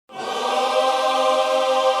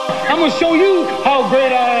I'm gonna show you how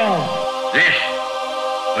great I am. This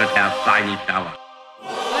was our finest hour.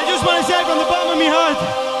 I just want to say from the bottom of my heart,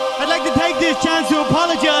 I'd like to take this chance to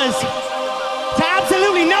apologize to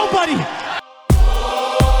absolutely nobody.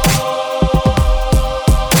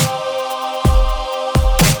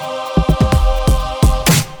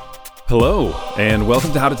 Hello, and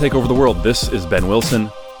welcome to How to Take Over the World. This is Ben Wilson.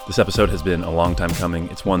 This episode has been a long time coming.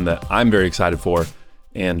 It's one that I'm very excited for.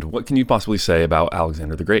 And what can you possibly say about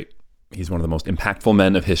Alexander the Great? He's one of the most impactful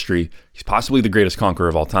men of history. He's possibly the greatest conqueror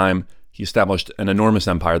of all time. He established an enormous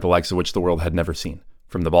empire, the likes of which the world had never seen.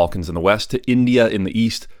 From the Balkans in the west to India in the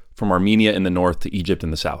east, from Armenia in the north to Egypt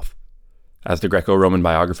in the south. As the Greco-Roman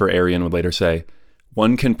biographer Arrian would later say,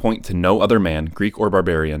 one can point to no other man, Greek or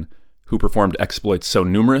barbarian, who performed exploits so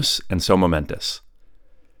numerous and so momentous.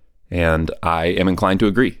 And I am inclined to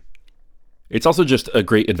agree. It's also just a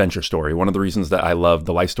great adventure story. One of the reasons that I love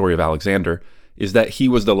the life story of Alexander is that he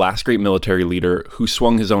was the last great military leader who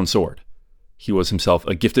swung his own sword. He was himself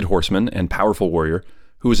a gifted horseman and powerful warrior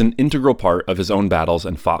who was an integral part of his own battles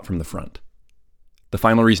and fought from the front. The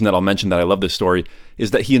final reason that I'll mention that I love this story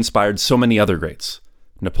is that he inspired so many other greats.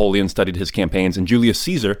 Napoleon studied his campaigns, and Julius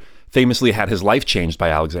Caesar famously had his life changed by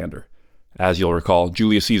Alexander. As you'll recall,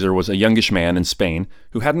 Julius Caesar was a youngish man in Spain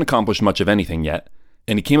who hadn't accomplished much of anything yet,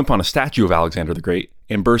 and he came upon a statue of Alexander the Great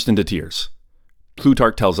and burst into tears.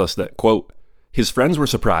 Plutarch tells us that, quote, his friends were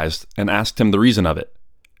surprised and asked him the reason of it.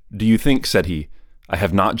 Do you think, said he, I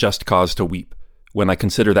have not just cause to weep, when I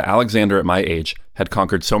consider that Alexander at my age had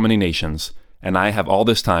conquered so many nations, and I have all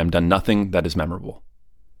this time done nothing that is memorable.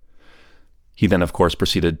 He then, of course,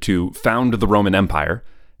 proceeded to found the Roman Empire,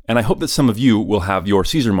 and I hope that some of you will have your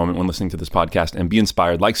Caesar moment when listening to this podcast and be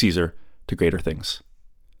inspired, like Caesar, to greater things.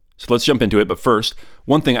 So let's jump into it. But first,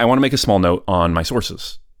 one thing, I want to make a small note on my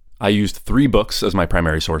sources. I used 3 books as my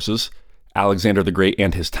primary sources: Alexander the Great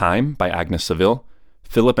and His Time by Agnes Saville,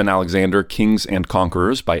 Philip and Alexander, Kings and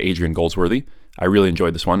Conquerors by Adrian Goldsworthy. I really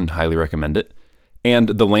enjoyed this one and highly recommend it. And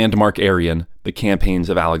the landmark Arrian, The Campaigns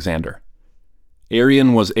of Alexander.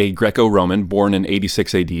 Arrian was a Greco-Roman born in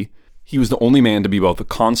 86 AD. He was the only man to be both a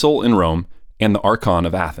consul in Rome and the archon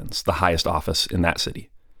of Athens, the highest office in that city.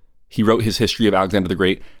 He wrote his history of Alexander the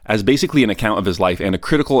Great as basically an account of his life and a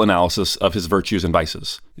critical analysis of his virtues and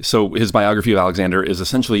vices. So his biography of Alexander is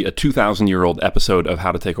essentially a 2,000-year-old episode of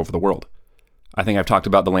How to Take Over the World. I think I've talked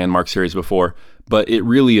about the Landmark series before, but it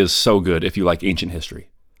really is so good if you like ancient history.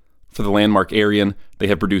 For the Landmark Arrian, they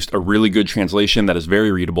have produced a really good translation that is very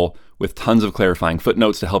readable, with tons of clarifying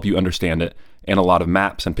footnotes to help you understand it, and a lot of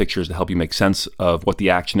maps and pictures to help you make sense of what the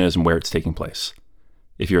action is and where it's taking place.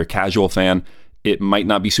 If you're a casual fan, it might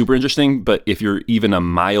not be super interesting, but if you're even a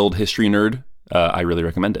mild history nerd, I really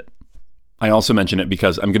recommend it. I also mention it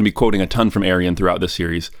because I'm going to be quoting a ton from Arrian throughout this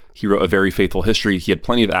series. He wrote a very faithful history. He had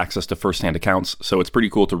plenty of access to first-hand accounts, so it's pretty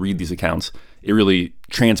cool to read these accounts. It really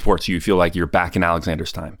transports you. You feel like you're back in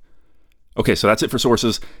Alexander's time. Okay, so that's it for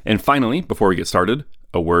sources. And finally, before we get started,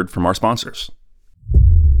 a word from our sponsors.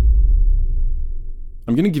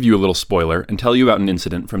 I'm going to give you a little spoiler and tell you about an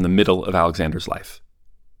incident from the middle of Alexander's life.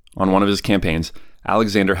 On one of his campaigns,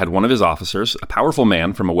 Alexander had one of his officers, a powerful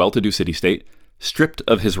man from a well-to-do city-state, stripped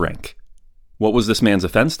of his rank. What was this man's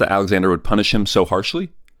offense that Alexander would punish him so harshly?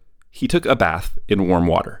 He took a bath in warm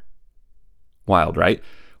water. Wild, right?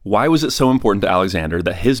 Why was it so important to Alexander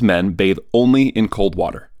that his men bathe only in cold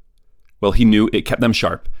water? Well, he knew it kept them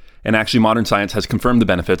sharp, and actually modern science has confirmed the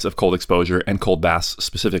benefits of cold exposure and cold baths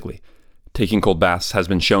specifically. Taking cold baths has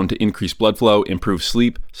been shown to increase blood flow, improve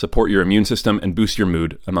sleep, support your immune system, and boost your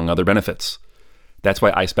mood, among other benefits. That's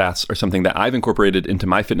why ice baths are something that I've incorporated into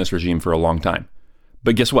my fitness regime for a long time.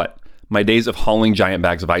 But guess what? My days of hauling giant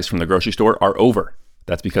bags of ice from the grocery store are over.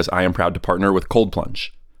 That's because I am proud to partner with Cold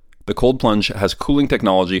Plunge. The Cold Plunge has cooling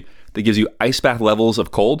technology that gives you ice bath levels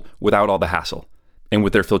of cold without all the hassle. And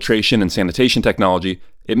with their filtration and sanitation technology,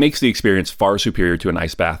 it makes the experience far superior to an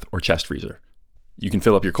ice bath or chest freezer. You can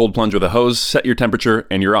fill up your cold plunge with a hose, set your temperature,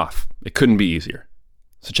 and you're off. It couldn't be easier.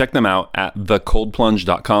 So check them out at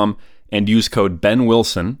thecoldplunge.com and use code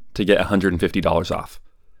BENWILSON to get $150 off.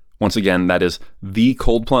 Once again, that is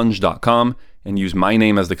thecoldplunge.com and use my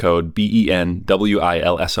name as the code BENWILSON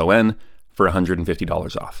for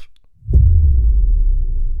 $150 off.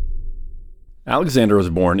 Alexander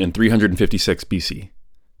was born in 356 BC.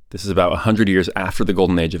 This is about 100 years after the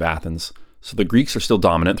Golden Age of Athens, so the Greeks are still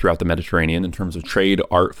dominant throughout the Mediterranean in terms of trade,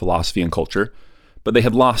 art, philosophy, and culture, but they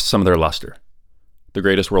had lost some of their luster. The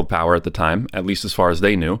greatest world power at the time, at least as far as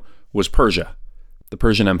they knew, was Persia. The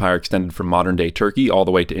Persian Empire extended from modern-day Turkey all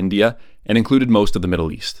the way to India and included most of the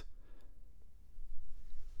Middle East.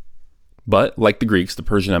 But like the Greeks, the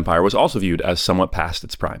Persian Empire was also viewed as somewhat past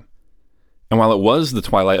its prime. And while it was the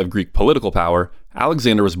twilight of Greek political power,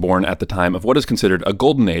 Alexander was born at the time of what is considered a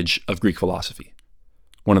golden age of Greek philosophy.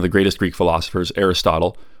 One of the greatest Greek philosophers,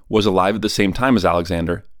 Aristotle, was alive at the same time as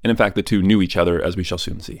Alexander, and in fact the two knew each other, as we shall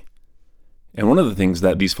soon see. And one of the things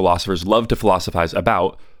that these philosophers loved to philosophize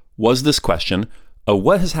about was this question of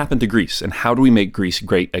what has happened to Greece and how do we make Greece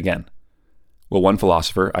great again? Well, one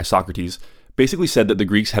philosopher, Isocrates, basically said that the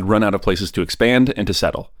Greeks had run out of places to expand and to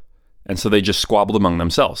settle, and so they just squabbled among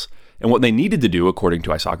themselves. And what they needed to do, according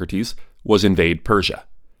to Isocrates, was invade Persia.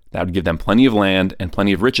 That would give them plenty of land and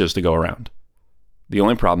plenty of riches to go around. The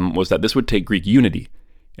only problem was that this would take Greek unity,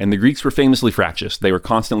 and the Greeks were famously fractious. They were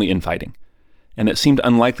constantly infighting. And it seemed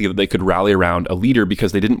unlikely that they could rally around a leader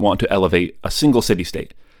because they didn't want to elevate a single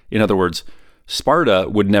city-state. In other words, Sparta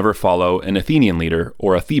would never follow an Athenian leader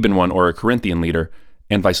or a Theban one or a Corinthian leader,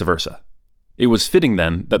 and vice versa. It was fitting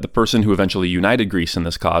then that the person who eventually united Greece in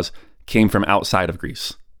this cause came from outside of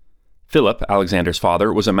Greece. Philip, Alexander's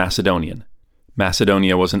father, was a Macedonian.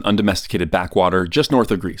 Macedonia was an undomesticated backwater just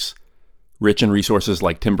north of Greece. Rich in resources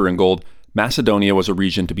like timber and gold, Macedonia was a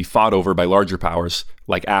region to be fought over by larger powers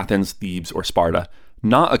like Athens, Thebes, or Sparta,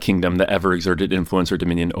 not a kingdom that ever exerted influence or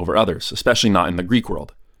dominion over others, especially not in the Greek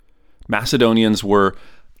world. Macedonians were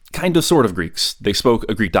kind of sort of Greeks. They spoke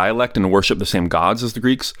a Greek dialect and worshipped the same gods as the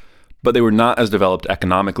Greeks, but they were not as developed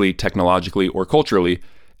economically, technologically, or culturally.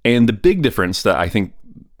 And the big difference that I think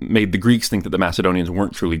made the Greeks think that the Macedonians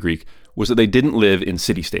weren't truly Greek was that they didn't live in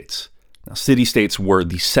city-states. Now, city-states were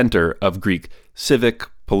the center of Greek civic,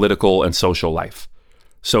 political, and social life.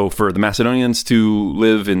 So for the Macedonians to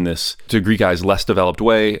live in this, to Greek eyes, less developed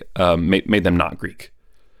way, made them not Greek.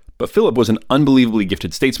 But Philip was an unbelievably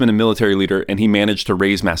gifted statesman and military leader, and he managed to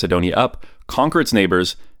raise Macedonia up, conquer its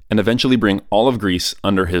neighbors, and eventually bring all of Greece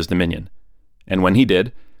under his dominion. And when he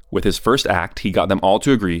did, with his first act, he got them all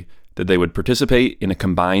to agree that they would participate in a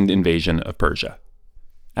combined invasion of Persia.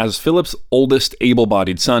 As Philip's oldest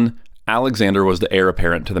able-bodied son, Alexander was the heir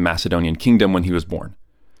apparent to the Macedonian kingdom when he was born.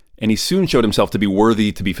 And he soon showed himself to be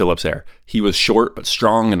worthy to be Philip's heir. He was short but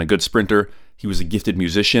strong and a good sprinter. He was a gifted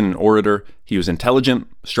musician and orator. He was intelligent,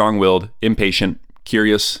 strong-willed, impatient,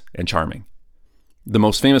 curious, and charming. The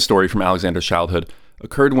most famous story from Alexander's childhood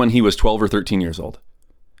occurred when he was 12 or 13 years old.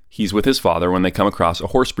 He's with his father when they come across a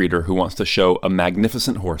horse breeder who wants to show a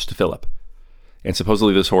magnificent horse to Philip. And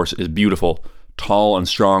supposedly this horse is beautiful, tall and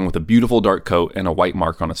strong with a beautiful dark coat and a white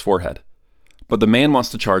mark on its forehead. But the man wants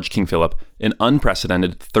to charge King Philip an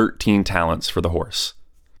unprecedented 13 talents for the horse.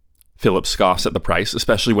 Philip scoffs at the price,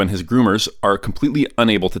 especially when his groomers are completely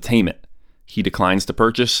unable to tame it. He declines to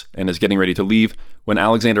purchase and is getting ready to leave when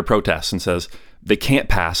Alexander protests and says they can't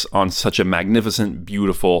pass on such a magnificent,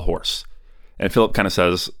 beautiful horse. And Philip kind of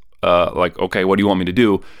says, okay, what do you want me to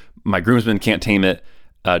do? My groomsmen can't tame it.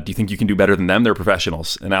 Do you think you can do better than them? They're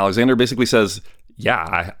professionals. And Alexander basically says,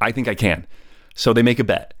 yeah, I think I can. So they make a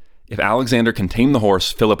bet. If Alexander can tame the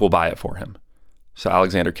horse, Philip will buy it for him. So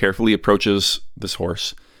Alexander carefully approaches this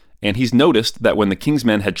horse, and he's noticed that when the king's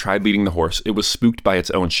men had tried leading the horse, it was spooked by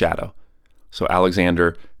its own shadow. So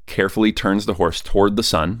Alexander carefully turns the horse toward the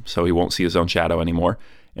sun, so he won't see his own shadow anymore,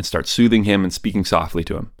 and starts soothing him and speaking softly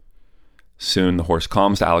to him. Soon the horse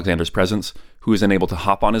calms to Alexander's presence, who is then able to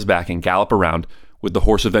hop on his back and gallop around, with the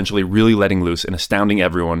horse eventually really letting loose and astounding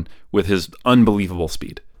everyone with his unbelievable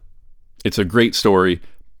speed. It's a great story,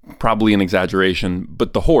 probably an exaggeration,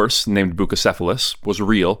 but the horse, named Bucephalus, was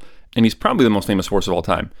real, and he's probably the most famous horse of all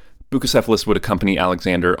time. Bucephalus would accompany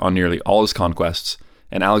Alexander on nearly all his conquests,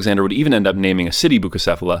 and Alexander would even end up naming a city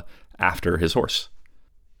Bucephala after his horse.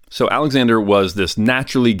 So Alexander was this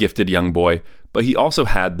naturally gifted young boy, but he also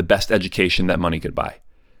had the best education that money could buy.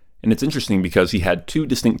 And it's interesting because he had two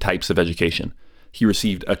distinct types of education. He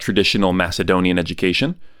received a traditional Macedonian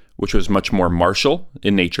education, which was much more martial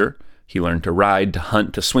in nature. He learned to ride, to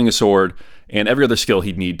hunt, to swing a sword, and every other skill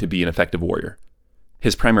he'd need to be an effective warrior.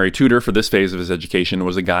 His primary tutor for this phase of his education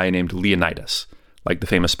was a guy named Leonidas, like the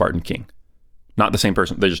famous Spartan king. Not the same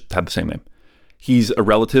person, they just had the same name. He's a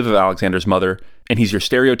relative of Alexander's mother, and he's your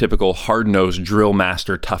stereotypical hard-nosed drill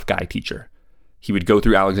master tough guy teacher. He would go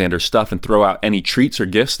through Alexander's stuff and throw out any treats or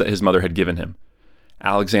gifts that his mother had given him.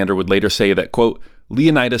 Alexander would later say that, quote,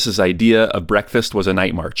 Leonidas' idea of breakfast was a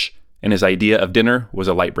night march, and his idea of dinner was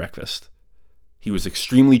a light breakfast. He was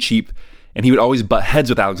extremely cheap, and he would always butt heads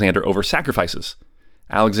with Alexander over sacrifices.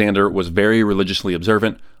 Alexander was very religiously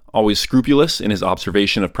observant, always scrupulous in his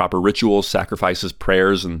observation of proper rituals, sacrifices,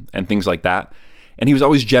 prayers, and things like that, and he was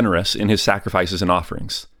always generous in his sacrifices and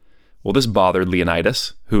offerings. Well, this bothered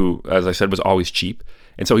Leonidas, who, as I said, was always cheap,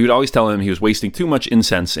 and so he would always tell him he was wasting too much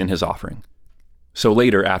incense in his offering. So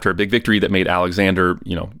later, after a big victory that made Alexander,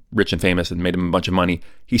 rich and famous and made him a bunch of money,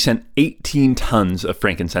 he sent 18 tons of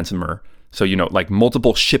frankincense and myrrh. So, like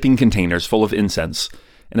multiple shipping containers full of incense.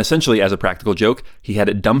 And essentially, as a practical joke, he had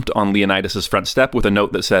it dumped on Leonidas' front step with a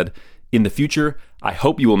note that said, "In the future, I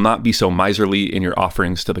hope you will not be so miserly in your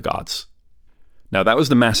offerings to the gods." Now, that was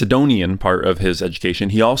the Macedonian part of his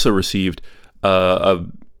education. He also received a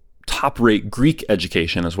top-rate Greek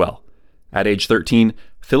education as well. At age 13,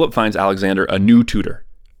 Philip finds Alexander a new tutor,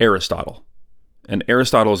 Aristotle. And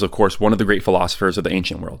Aristotle is, of course, one of the great philosophers of the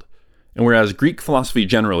ancient world. And whereas Greek philosophy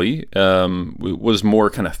generally was more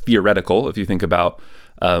kind of theoretical, if you think about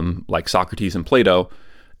like Socrates and Plato,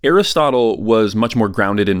 Aristotle was much more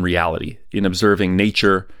grounded in reality, in observing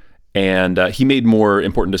nature, and he made more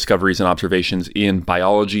important discoveries and observations in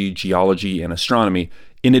biology, geology, and astronomy,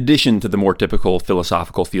 in addition to the more typical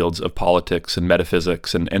philosophical fields of politics and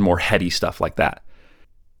metaphysics and more heady stuff like that.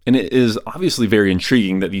 And it is obviously very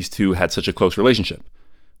intriguing that these two had such a close relationship.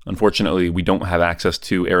 Unfortunately, we don't have access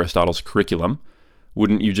to Aristotle's curriculum.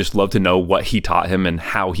 Wouldn't you just love to know what he taught him and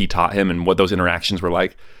how he taught him and what those interactions were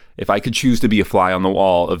like? If I could choose to be a fly on the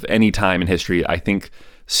wall of any time in history, I think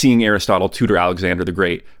seeing Aristotle tutor Alexander the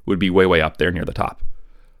Great would be way, way up there near the top.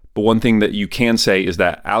 But one thing that you can say is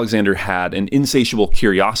that Alexander had an insatiable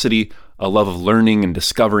curiosity, a love of learning and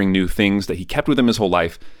discovering new things that he kept with him his whole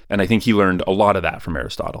life, and I think he learned a lot of that from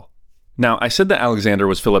Aristotle. Now, I said that Alexander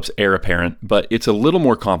was Philip's heir apparent, but it's a little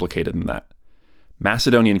more complicated than that.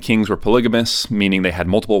 Macedonian kings were polygamous, meaning they had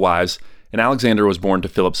multiple wives, and Alexander was born to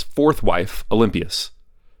Philip's fourth wife, Olympias.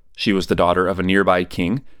 She was the daughter of a nearby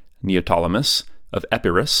king, Neoptolemus of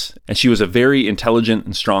Epirus, and she was a very intelligent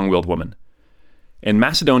and strong-willed woman. And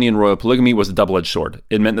Macedonian royal polygamy was a double-edged sword.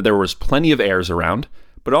 It meant that there was plenty of heirs around,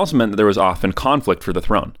 but it also meant that there was often conflict for the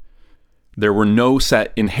throne. There were no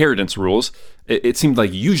set inheritance rules. It seemed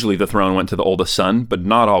like usually the throne went to the oldest son, but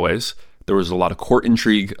not always. There was a lot of court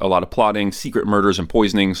intrigue, a lot of plotting, secret murders and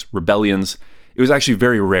poisonings, rebellions. It was actually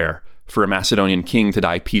very rare for a Macedonian king to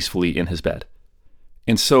die peacefully in his bed.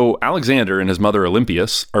 And so Alexander and his mother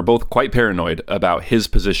Olympias are both quite paranoid about his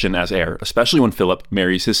position as heir, especially when Philip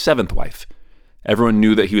marries his seventh wife. Everyone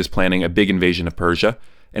knew that he was planning a big invasion of Persia,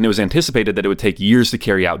 and it was anticipated that it would take years to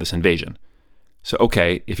carry out this invasion. So,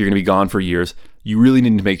 okay, if you're going to be gone for years, you really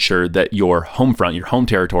need to make sure that your home front, your home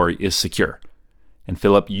territory, is secure. And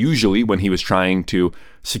Philip, usually when he was trying to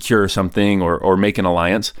secure something or make an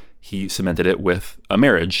alliance, he cemented it with a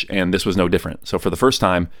marriage, and this was no different. So for the first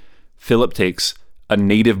time, Philip takes a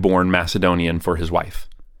native-born Macedonian for his wife.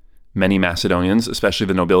 Many Macedonians, especially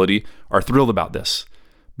the nobility, are thrilled about this.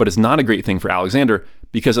 But it's not a great thing for Alexander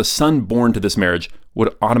because a son born to this marriage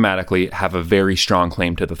would automatically have a very strong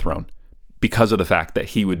claim to the throne because of the fact that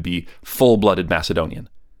he would be full-blooded Macedonian.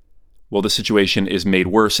 Well, the situation is made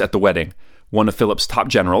worse at the wedding. One of Philip's top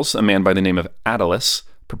generals, a man by the name of Attalus,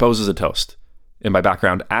 proposes a toast. And by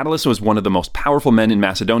background, Attalus was one of the most powerful men in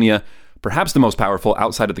Macedonia, perhaps the most powerful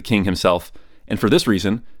outside of the king himself. And for this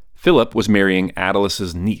reason, Philip was marrying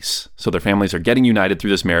Attalus' niece. So their families are getting united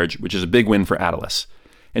through this marriage, which is a big win for Attalus.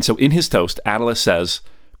 And so in his toast, Attalus says,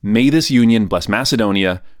 "May this union bless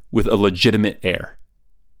Macedonia with a legitimate heir."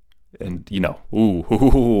 And,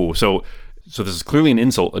 So this is clearly an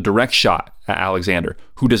insult, a direct shot at Alexander,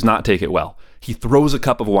 who does not take it well. He throws a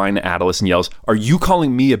cup of wine at Attalus and yells, "Are you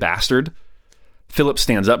calling me a bastard?" Philip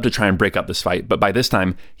stands up to try and break up this fight, but by this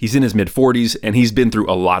time, he's in his mid-40s and he's been through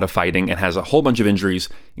a lot of fighting and has a whole bunch of injuries,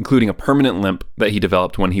 including a permanent limp that he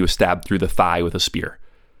developed when he was stabbed through the thigh with a spear.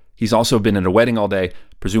 He's also been in a wedding all day.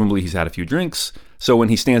 Presumably he's had a few drinks. So when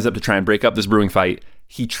he stands up to try and break up this brewing fight,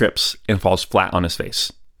 he trips and falls flat on his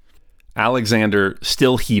face. Alexander,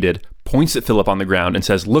 still heated, points at Philip on the ground and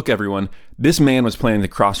says, "Look, everyone, this man was planning to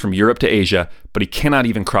cross from Europe to Asia, but he cannot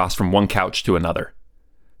even cross from one couch to another."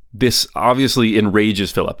 This obviously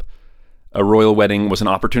enrages Philip. A royal wedding was an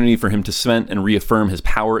opportunity for him to cement and reaffirm his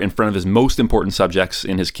power in front of his most important subjects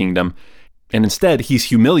in his kingdom. And instead, he's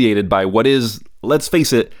humiliated by what is, let's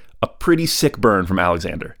face it, a pretty sick burn from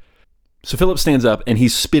Alexander. So Philip stands up and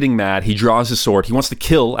he's spitting mad. He draws his sword. He wants to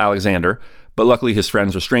kill Alexander, but luckily his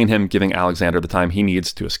friends restrain him, giving Alexander the time he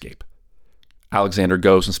needs to escape. Alexander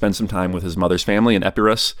goes and spends some time with his mother's family in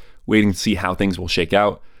Epirus, waiting to see how things will shake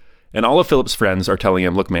out. And all of Philip's friends are telling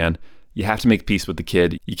him, "Look, man, you have to make peace with the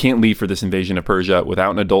kid. You can't leave for this invasion of Persia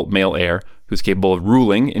without an adult male heir who's capable of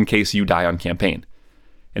ruling in case you die on campaign."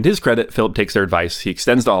 And to his credit, Philip takes their advice. He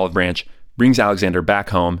extends the olive branch, brings Alexander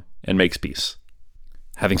back home, and makes peace.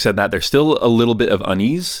 Having said that, there's still a little bit of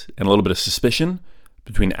unease and a little bit of suspicion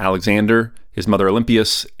between Alexander, his mother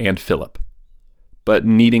Olympias, and Philip. But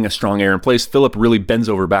needing a strong heir in place, Philip really bends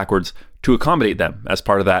over backwards To accommodate them, as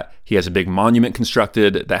part of that, he has a big monument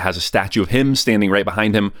constructed that has a statue of him standing right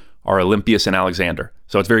behind him are Olympias and Alexander.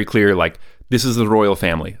 So it's very clear, like, this is the royal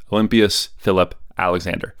family: Olympias, Philip,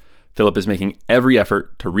 Alexander. Philip is making every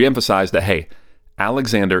effort to reemphasize that, hey,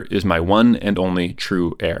 Alexander is my one and only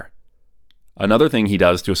true heir. Another thing he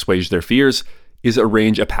does to assuage their fears is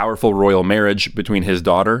arrange a powerful royal marriage between his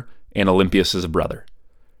daughter and Olympias' brother.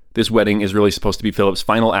 This wedding is really supposed to be Philip's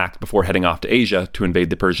final act before heading off to Asia to invade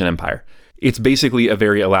the Persian Empire. It's basically a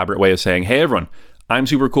very elaborate way of saying, hey everyone, I'm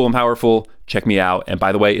super cool and powerful, check me out, and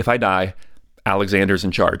by the way, if I die, Alexander's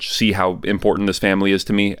in charge. See how important this family is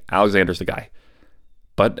to me? Alexander's the guy.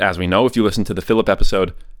 But as we know, if you listen to the Philip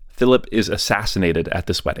episode, Philip is assassinated at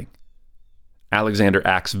this wedding. Alexander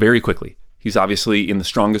acts very quickly. He's obviously in the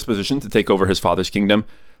strongest position to take over his father's kingdom,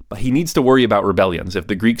 but he needs to worry about rebellions. If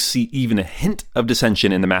the Greeks see even a hint of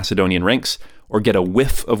dissension in the Macedonian ranks or get a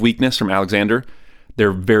whiff of weakness from Alexander,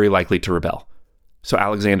 they're very likely to rebel. So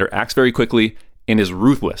Alexander acts very quickly and is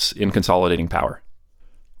ruthless in consolidating power.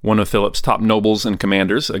 One of Philip's top nobles and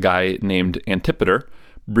commanders, a guy named Antipater,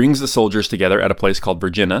 brings the soldiers together at a place called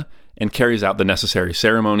Vergina and carries out the necessary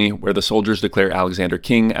ceremony where the soldiers declare Alexander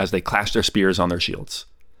king as they clash their spears on their shields.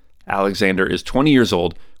 Alexander is 20 years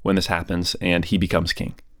old when this happens, and he becomes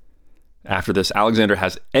king. After this, Alexander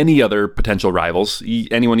has any other potential rivals,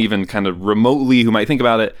 anyone even kind of remotely who might think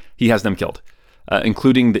about it, he has them killed,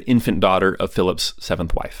 including the infant daughter of Philip's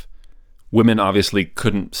seventh wife. Women obviously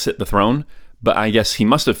couldn't sit the throne, but I guess he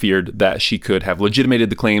must have feared that she could have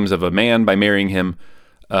legitimated the claims of a man by marrying him,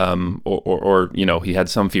 or he had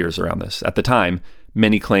some fears around this. At the time,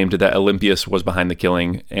 many claimed that Olympias was behind the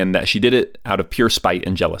killing and that she did it out of pure spite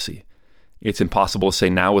and jealousy. It's impossible to say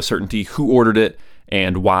now with certainty who ordered it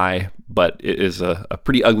and why, but it is a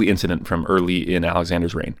pretty ugly incident from early in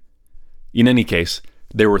Alexander's reign. In any case,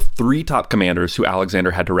 there were three top commanders who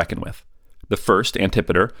Alexander had to reckon with. The first,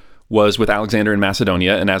 Antipater, was with Alexander in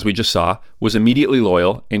Macedonia, and as we just saw, was immediately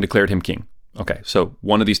loyal and declared him king. Okay, so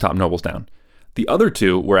one of these top nobles down. The other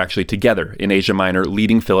two were actually together in Asia Minor,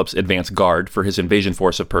 leading Philip's advance guard for his invasion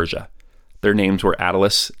force of Persia. Their names were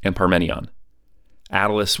Attalus and Parmenion.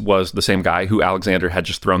 Attalus was the same guy who Alexander had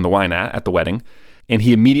just thrown the wine at the wedding, and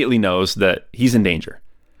he immediately knows that he's in danger.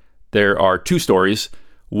 There are two stories.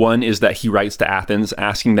 One is that he writes to Athens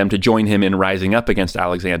asking them to join him in rising up against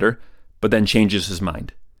Alexander, but then changes his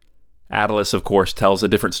mind. Attalus, of course, tells a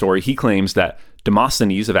different story. He claims that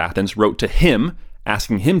Demosthenes of Athens wrote to him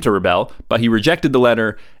asking him to rebel, but he rejected the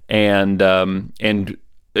letter and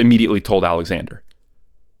immediately told Alexander.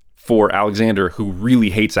 For Alexander, who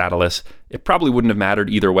really hates Attalus, it probably wouldn't have mattered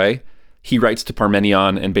either way. He writes to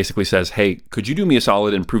Parmenion and basically says, hey, could you do me a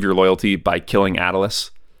solid and prove your loyalty by killing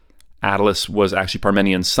Attalus? Attalus was actually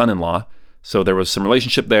Parmenion's son-in-law, so there was some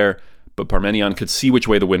relationship there, but Parmenion could see which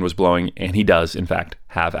way the wind was blowing, and he does, in fact,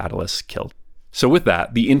 have Attalus killed. So with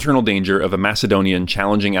that, the internal danger of a Macedonian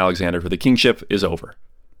challenging Alexander for the kingship is over.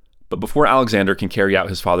 But before Alexander can carry out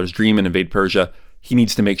his father's dream and invade Persia, he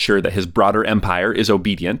needs to make sure that his broader empire is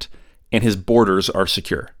obedient and his borders are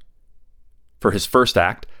secure. For his first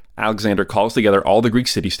act, Alexander calls together all the Greek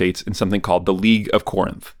city-states in something called the League of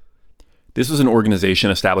Corinth. This was an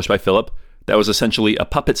organization established by Philip that was essentially a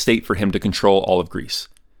puppet state for him to control all of Greece,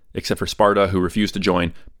 except for Sparta, who refused to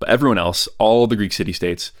join, but everyone else, all the Greek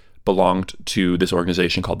city-states, belonged to this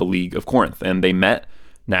organization called the League of Corinth, and they met,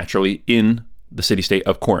 naturally, in the city-state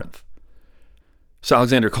of Corinth. So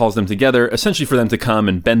Alexander calls them together, essentially for them to come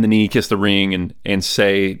and bend the knee, kiss the ring, and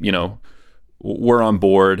say, we're on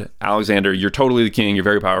board. Alexander, you're totally the king, you're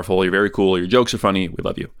very powerful, you're very cool, your jokes are funny, we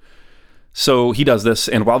love you. So he does this,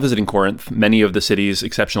 and while visiting Corinth, many of the city's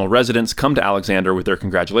exceptional residents come to Alexander with their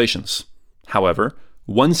congratulations. However,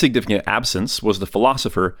 one significant absence was the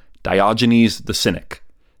philosopher Diogenes the Cynic.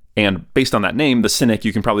 And based on that name, the Cynic,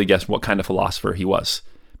 you can probably guess what kind of philosopher he was.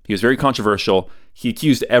 He was very controversial. He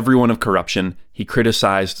accused everyone of corruption. He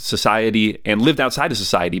criticized society and lived outside of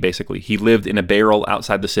society, basically. He lived in a barrel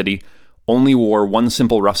outside the city, only wore one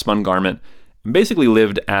simple rough-spun garment, and basically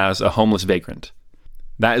lived as a homeless vagrant.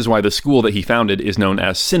 That is why the school that he founded is known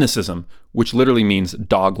as Cynicism, which literally means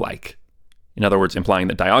dog-like. In other words, implying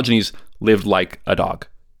that Diogenes lived like a dog.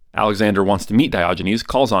 Alexander wants to meet Diogenes,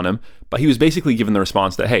 calls on him, but he was basically given the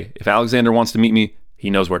response that, hey, if Alexander wants to meet me, he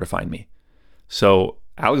knows where to find me. So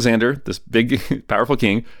Alexander, this big, powerful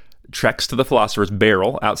king, treks to the philosopher's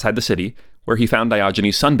barrel outside the city, where he found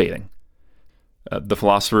Diogenes sunbathing. The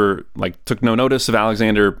philosopher took no notice of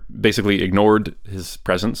Alexander, basically ignored his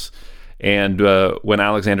presence. And when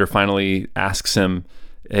Alexander finally asks him,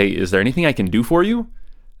 hey, is there anything I can do for you?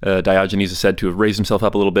 Diogenes is said to have raised himself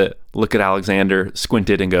up a little bit, looked at Alexander,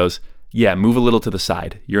 squinted, and goes, Yeah, move a little to the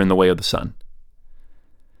side. You're in the way of the sun.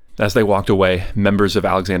 As they walked away, members of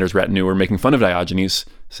Alexander's retinue were making fun of Diogenes,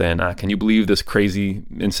 saying, can you believe this crazy,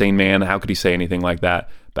 insane man? How could he say anything like that?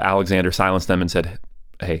 But Alexander silenced them and said,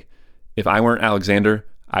 hey, if I weren't Alexander,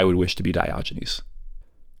 I would wish to be Diogenes.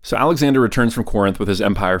 So Alexander returns from Corinth with his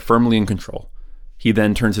empire firmly in control. He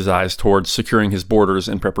then turns his eyes towards securing his borders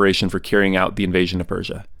in preparation for carrying out the invasion of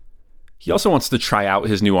Persia. He also wants to try out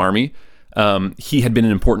his new army. He had been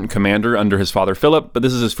an important commander under his father Philip, but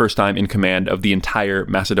this is his first time in command of the entire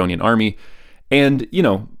Macedonian army. And,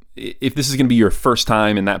 if this is going to be your first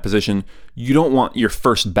time in that position, you don't want your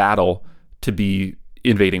first battle to be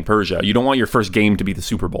invading Persia. You don't want your first game to be the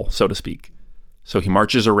Super Bowl, so to speak. So he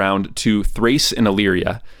marches around to Thrace and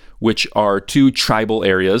Illyria, which are two tribal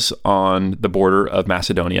areas on the border of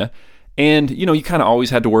Macedonia. And, you kind of always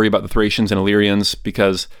had to worry about the Thracians and Illyrians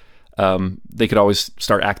because they could always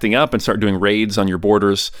start acting up and start doing raids on your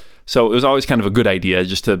borders. So it was always kind of a good idea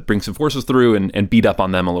just to bring some forces through and beat up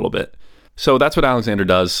on them a little bit. So that's what Alexander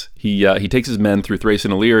does. He takes his men through Thrace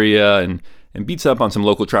and Illyria and beats up on some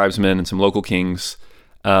local tribesmen and some local kings.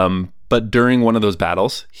 But during one of those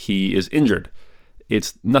battles, he is injured.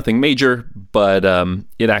 It's nothing major, but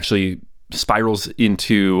it actually spirals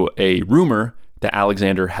into a rumor that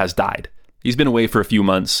Alexander has died. He's been away for a few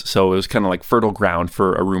months, so it was kind of like fertile ground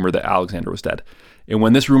for a rumor that Alexander was dead. And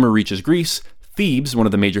when this rumor reaches Greece, Thebes, one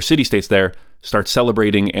of the major city-states there, starts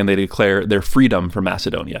celebrating and they declare their freedom from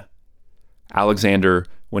Macedonia. Alexander,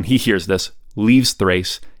 when he hears this, leaves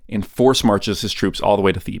Thrace and force marches his troops all the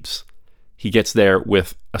way to Thebes. He gets there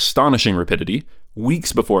with astonishing rapidity,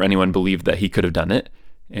 weeks before anyone believed that he could have done it.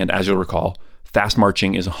 And as you'll recall, fast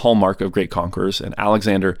marching is a hallmark of great conquerors, and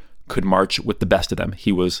Alexander could march with the best of them.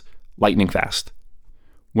 He was lightning fast.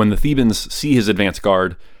 When the Thebans see his advance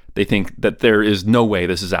guard, they think that there is no way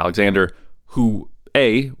this is Alexander, who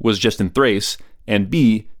A, was just in Thrace, and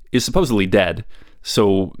B, is supposedly dead.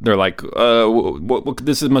 So they're like,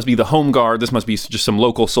 this must be the home guard, this must be just some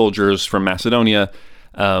local soldiers from Macedonia.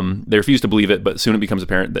 They refuse to believe it, but soon it becomes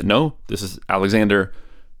apparent that no, this is Alexander,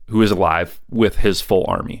 who is alive with his full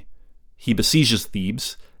army. He besieges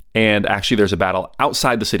Thebes, and actually there's a battle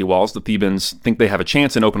outside the city walls. The Thebans think they have a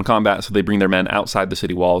chance in open combat, so they bring their men outside the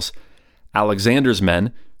city walls. Alexander's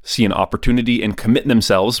men see an opportunity and commit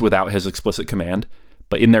themselves without his explicit command,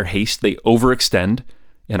 but in their haste they overextend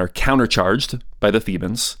and are countercharged by the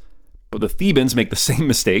Thebans. But the Thebans make the same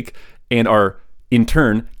mistake and are in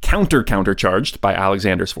turn countercharged by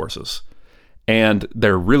Alexander's forces. And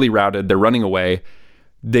they're really routed, they're running away.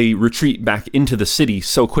 They retreat back into the city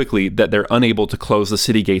so quickly that they're unable to close the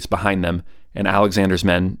city gates behind them, and Alexander's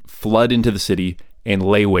men flood into the city and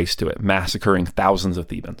lay waste to it, massacring thousands of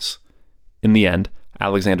Thebans. In the end,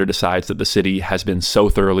 Alexander decides that the city has been so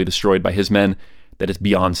thoroughly destroyed by his men that it's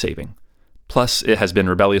beyond saving. Plus, it has been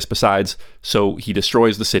rebellious besides, so he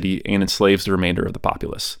destroys the city and enslaves the remainder of the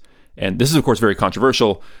populace. And this is, of course, very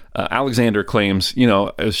controversial. Alexander claims, it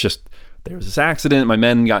was just, there was this accident, my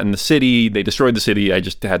men got in the city, they destroyed the city, I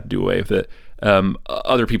just had to do away with it.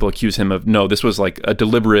 Other people accuse him of, no, this was like a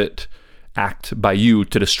deliberate act by you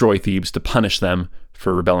to destroy Thebes, to punish them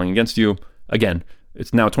for rebelling against you. Again,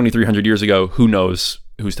 it's now 2,300 years ago. Who knows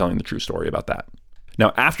who's telling the true story about that?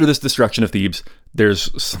 Now, after this destruction of Thebes,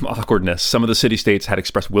 there's some awkwardness. Some of the city-states had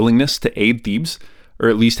expressed willingness to aid Thebes, or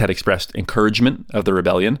at least had expressed encouragement of the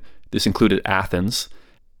rebellion. This included Athens.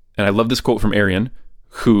 And I love this quote from Arrian,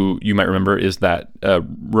 who you might remember is that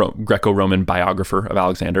Greco-Roman biographer of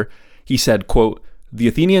Alexander. He said, quote, "The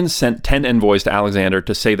Athenians sent 10 envoys to Alexander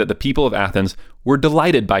to say that the people of Athens were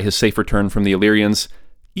delighted by his safe return from the Illyrians,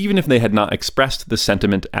 even if they had not expressed the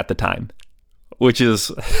sentiment at the time." Which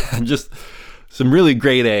is just some really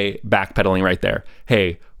grade A backpedaling right there.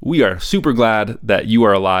 Hey, we are super glad that you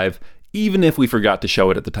are alive, even if we forgot to show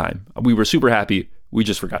it at the time. We were super happy, we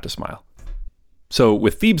just forgot to smile. So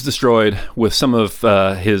with Thebes destroyed, with some of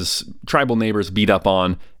his tribal neighbors beat up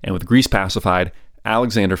on, and with Greece pacified,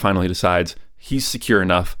 Alexander finally decides he's secure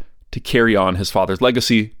enough to carry on his father's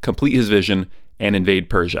legacy, complete his vision, and invade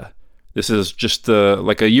Persia. This is just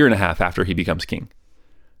like a year and a half after he becomes king.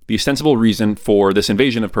 The ostensible reason for this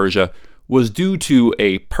invasion of Persia was due to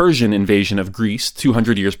a Persian invasion of Greece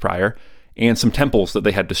 200 years prior, and some temples that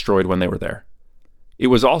they had destroyed when they were there. It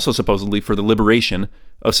was also supposedly for the liberation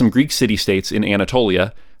of some Greek city-states in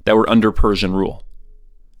Anatolia that were under Persian rule.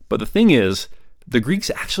 But the thing is, the Greeks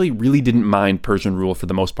actually really didn't mind Persian rule for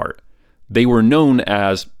the most part. They were known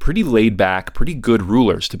as pretty laid-back, pretty good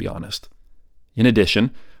rulers, to be honest. In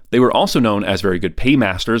addition, they were also known as very good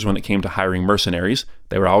paymasters when it came to hiring mercenaries.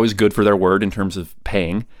 They were always good for their word in terms of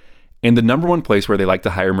paying. And the number one place where they liked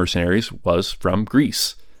to hire mercenaries was from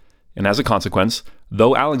Greece. And as a consequence,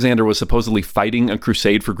 though Alexander was supposedly fighting a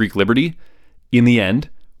crusade for Greek liberty, in the end,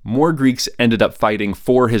 more Greeks ended up fighting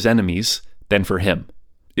for his enemies than for him.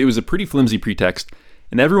 It was a pretty flimsy pretext,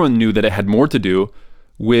 and everyone knew that it had more to do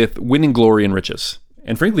with winning glory and riches.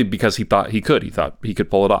 And frankly, because he thought he could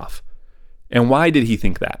pull it off. And why did he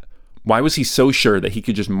think that? Why was he so sure that he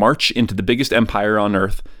could just march into the biggest empire on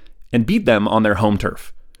earth and beat them on their home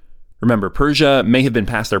turf? Remember, Persia may have been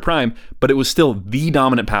past their prime, but it was still the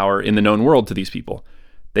dominant power in the known world to these people.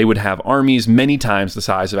 They would have armies many times the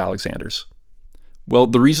size of Alexander's. Well,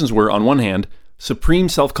 the reasons were, on one hand, supreme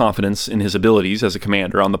self-confidence in his abilities as a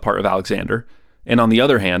commander on the part of Alexander, and on the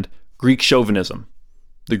other hand, Greek chauvinism.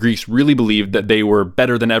 The Greeks really believed that they were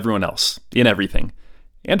better than everyone else in everything.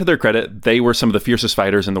 And to their credit, they were some of the fiercest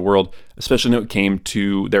fighters in the world, especially when it came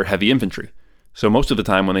to their heavy infantry. So most of the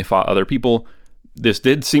time when they fought other people, this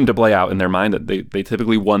did seem to play out in their mind that they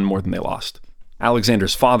typically won more than they lost.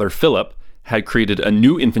 Alexander's father, Philip, had created a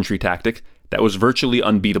new infantry tactic that was virtually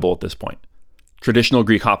unbeatable at this point. Traditional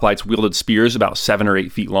Greek hoplites wielded spears about 7 or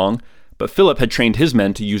 8 feet long, but Philip had trained his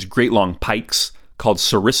men to use great long pikes, called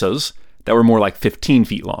sarissas, that were more like 15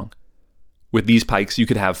 feet long. With these pikes, you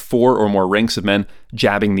could have 4 or more ranks of men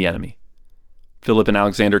jabbing the enemy. Philip and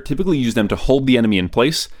Alexander typically used them to hold the enemy in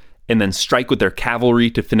place and then strike with their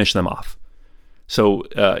cavalry to finish them off. So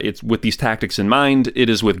it's with these tactics in mind, it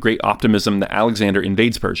is with great optimism that Alexander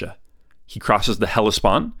invades Persia. He crosses the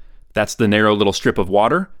Hellespont, that's the narrow little strip of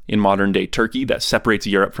water in modern-day Turkey that separates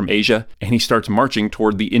Europe from Asia, and he starts marching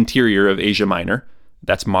toward the interior of Asia Minor,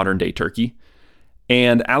 that's modern-day Turkey.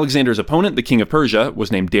 And Alexander's opponent, the king of Persia,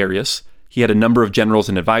 was named Darius. He had a number of generals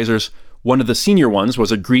and advisors. One of the senior ones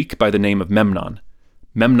was a Greek by the name of Memnon.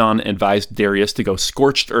 Memnon advised Darius to go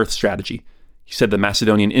scorched earth strategy. He said the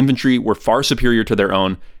Macedonian infantry were far superior to their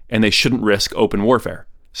own, and they shouldn't risk open warfare.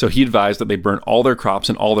 So he advised that they burn all their crops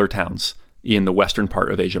and all their towns in the western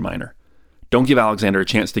part of Asia Minor. Don't give Alexander a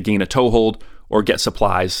chance to gain a toehold or get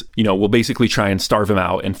supplies. We'll basically try and starve him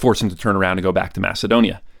out and force him to turn around and go back to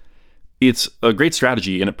Macedonia. It's a great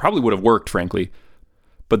strategy, and it probably would have worked, frankly.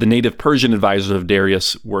 But the native Persian advisors of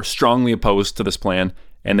Darius were strongly opposed to this plan,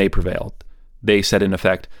 and they prevailed. They said, in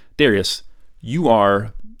effect, Darius, you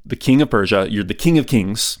are the king of Persia, you're the king of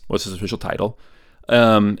kings, was his official title,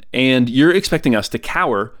 and you're expecting us to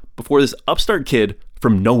cower before this upstart kid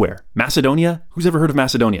from nowhere. Macedonia? Who's ever heard of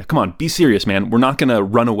Macedonia? Come on, be serious, man. We're not going to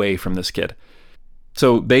run away from this kid.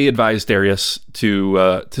 So they advised Darius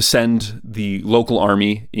to send the local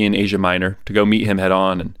army in Asia Minor to go meet him head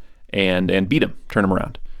on and beat him, turn him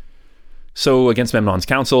around. So against Memnon's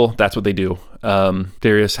counsel, that's what they do.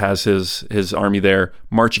 Darius has his army there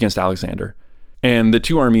march against Alexander. And the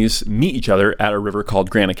two armies meet each other at a river called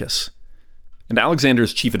Granicus. And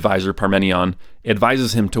Alexander's chief advisor, Parmenion,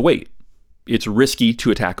 advises him to wait. It's risky to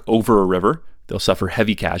attack over a river. They'll suffer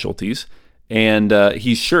heavy casualties. And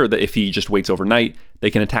he's sure that if he just waits overnight, they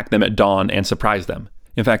can attack them at dawn and surprise them.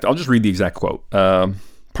 In fact, I'll just read the exact quote.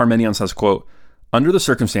 Parmenion says, quote, "Under the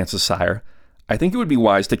circumstances, sire, I think it would be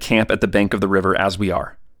wise to camp at the bank of the river as we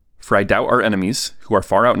are. For I doubt our enemies, who are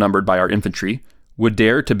far outnumbered by our infantry, would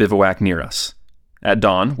dare to bivouac near us. At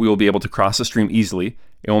dawn, we will be able to cross the stream easily,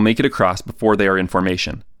 and will make it across before they are in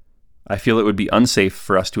formation. I feel it would be unsafe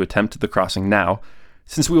for us to attempt the crossing now,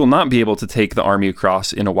 since we will not be able to take the army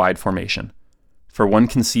across in a wide formation. For one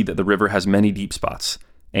can see that the river has many deep spots,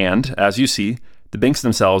 and, as you see, the banks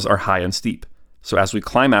themselves are high and steep. So as we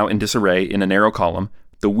climb out in disarray in a narrow column,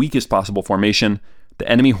 the weakest possible formation, the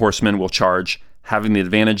enemy horsemen will charge, having the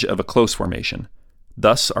advantage of a close formation.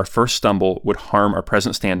 Thus, our first stumble would harm our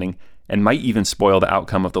present standing and might even spoil the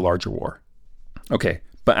outcome of the larger war." Okay,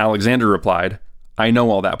 but Alexander replied, "I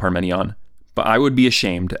know all that, Parmenion, but I would be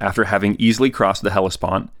ashamed, after having easily crossed the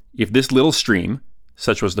Hellespont, if this little stream,"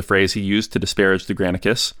 such was the phrase he used to disparage the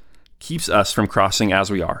Granicus, "keeps us from crossing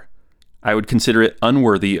as we are. I would consider it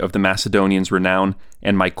unworthy of the Macedonians' renown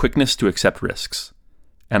and my quickness to accept risks.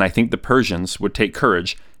 And I think the Persians would take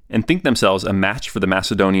courage and think themselves a match for the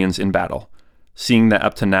Macedonians in battle, seeing that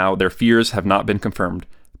up to now their fears have not been confirmed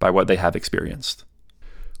by what they have experienced."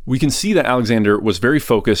 We can see that Alexander was very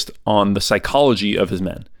focused on the psychology of his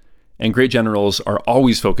men, and great generals are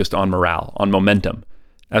always focused on morale, on momentum.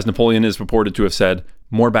 As Napoleon is reported to have said,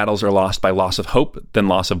 more battles are lost by loss of hope than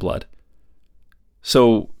loss of blood.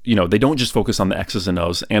 So, they don't just focus on the X's and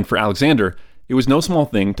O's, and for Alexander, it was no small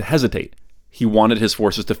thing to hesitate. He wanted his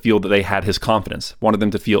forces to feel that they had his confidence, wanted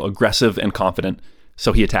them to feel aggressive and confident,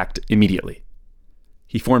 so he attacked immediately.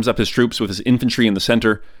 He forms up his troops with his infantry in the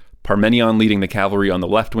center, Parmenion leading the cavalry on the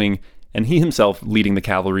left wing, and he himself leading the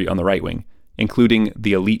cavalry on the right wing, including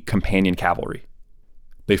the elite companion cavalry.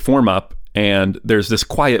 They form up, And there's this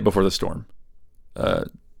quiet before the storm.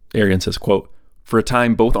 Arrian says, quote, "For a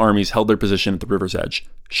time, both armies held their position at the river's edge,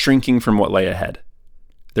 shrinking from what lay ahead.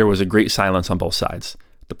 There was a great silence on both sides.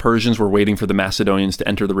 The Persians were waiting for the Macedonians to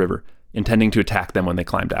enter the river, intending to attack them when they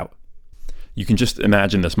climbed out." You can just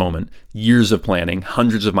imagine this moment. Years of planning,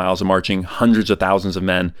 hundreds of miles of marching, hundreds of thousands of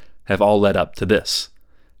men have all led up to this.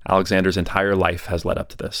 Alexander's entire life has led up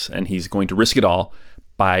to this, and he's going to risk it all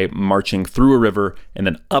by marching through a river and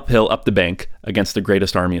then uphill up the bank against the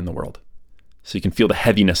greatest army in the world. So you can feel the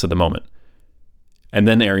heaviness of the moment. And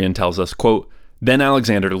then Arrian tells us, quote, "Then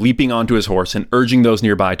Alexander, leaping onto his horse and urging those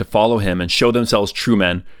nearby to follow him and show themselves true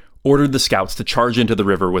men, ordered the scouts to charge into the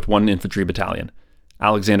river with one infantry battalion.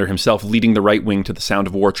 Alexander himself leading the right wing to the sound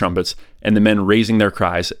of war trumpets, and the men raising their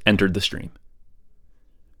cries entered the stream."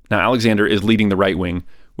 Now Alexander is leading the right wing,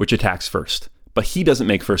 which attacks first, but he doesn't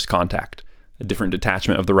make first contact. A different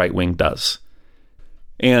detachment of the right wing does.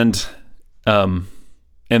 And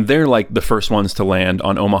they're like the first ones to land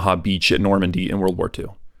on Omaha Beach at Normandy in World War II.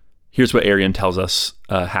 Here's what Arrian tells us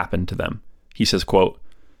happened to them. He says, quote,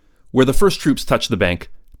 "Where the first troops touched the bank,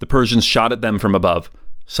 the Persians shot at them from above,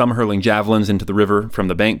 some hurling javelins into the river from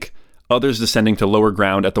the bank, others descending to lower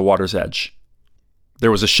ground at the water's edge.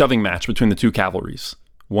 There was a shoving match between the two cavalries,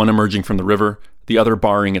 one emerging from the river, the other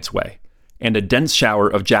barring its way, and a dense shower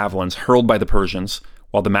of javelins hurled by the Persians,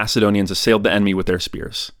 while the Macedonians assailed the enemy with their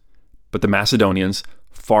spears. But the Macedonians,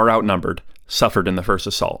 far outnumbered, suffered in the first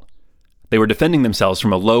assault. They were defending themselves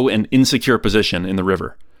from a low and insecure position in the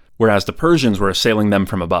river, whereas the Persians were assailing them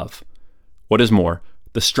from above. What is more,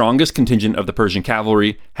 the strongest contingent of the Persian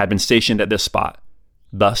cavalry had been stationed at this spot.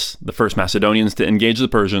 Thus, the first Macedonians to engage the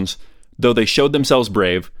Persians, though they showed themselves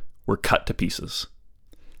brave, were cut to pieces.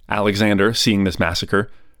 Alexander, seeing this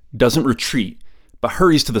massacre, doesn't retreat, but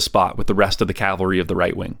hurries to the spot with the rest of the cavalry of the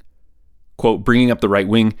right wing. Quote, bringing up the right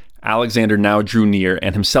wing, Alexander now drew near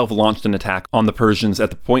and himself launched an attack on the Persians at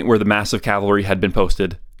the point where the massive cavalry had been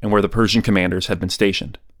posted and where the Persian commanders had been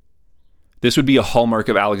stationed. This would be a hallmark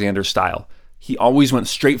of Alexander's style. He always went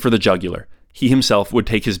straight for the jugular. He himself would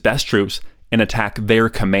take his best troops and attack their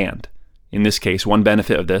command. In this case, one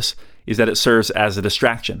benefit of this is that it serves as a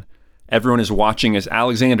distraction. Everyone is watching as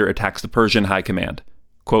Alexander attacks the Persian high command.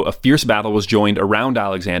 Quote, a fierce battle was joined around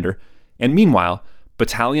Alexander, and meanwhile,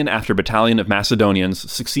 battalion after battalion of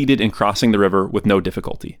Macedonians succeeded in crossing the river with no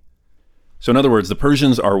difficulty. So in other words, the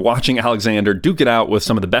Persians are watching Alexander duke it out with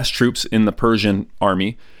some of the best troops in the Persian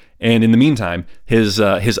army, and in the meantime, his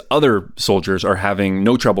other soldiers are having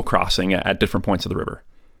no trouble crossing at different points of the river.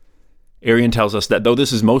 Arrian tells us that though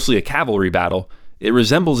this is mostly a cavalry battle, it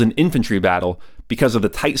resembles an infantry battle because of the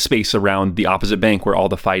tight space around the opposite bank where all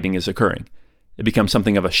the fighting is occurring. It becomes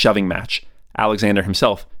something of a shoving match. Alexander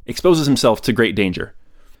himself exposes himself to great danger.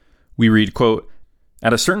 We read, quote,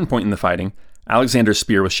 at a certain point in the fighting, Alexander's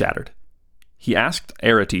spear was shattered. He asked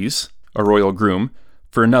Aretes, a royal groom,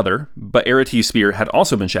 for another, but Aretes' spear had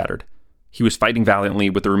also been shattered. He was fighting valiantly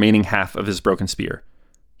with the remaining half of his broken spear.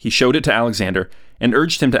 He showed it to Alexander and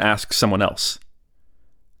urged him to ask someone else.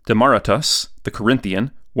 Demaratus, the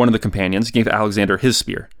Corinthian, one of the companions, gave Alexander his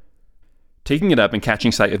spear. Taking it up and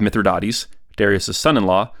catching sight of Mithridates, Darius'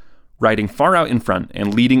 son-in-law, riding far out in front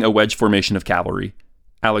and leading a wedge formation of cavalry,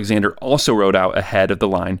 Alexander also rode out ahead of the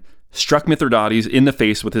line, struck Mithridates in the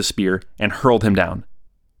face with his spear, and hurled him down.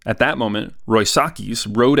 At that moment, Roisakes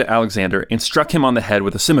rode at Alexander and struck him on the head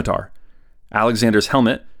with a scimitar. Alexander's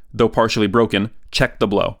helmet, though partially broken, checked the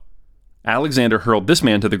blow. Alexander hurled this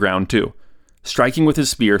man to the ground too, striking with his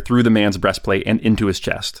spear through the man's breastplate and into his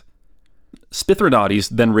chest. Spithridates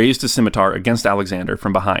then raised his scimitar against Alexander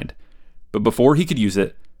from behind, but before he could use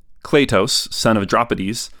it, Cleitos, son of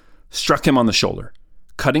Dropides, struck him on the shoulder,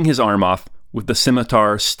 cutting his arm off with the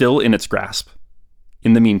scimitar still in its grasp.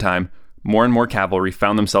 In the meantime, more and more cavalry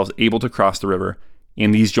found themselves able to cross the river,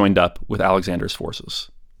 and these joined up with Alexander's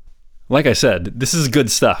forces. Like I said, this is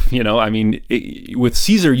good stuff, you know? I mean, with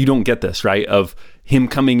Caesar, you don't get this, right? Of him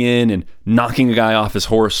coming in and knocking a guy off his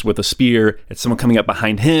horse with a spear, and someone coming up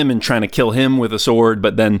behind him and trying to kill him with a sword,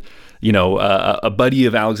 but then, you know, a buddy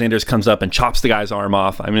of Alexander's comes up and chops the guy's arm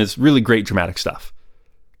off. I mean, it's really great dramatic stuff.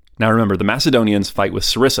 Now remember, the Macedonians fight with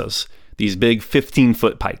sarissas, these big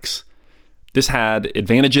 15-foot pikes. This had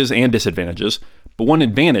advantages and disadvantages, but one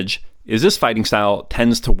advantage is this fighting style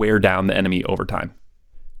tends to wear down the enemy over time.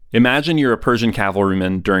 Imagine you're a Persian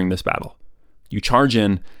cavalryman during this battle. You charge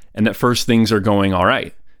in, and at first things are going all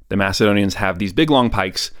right. The Macedonians have these big long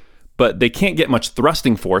pikes, but they can't get much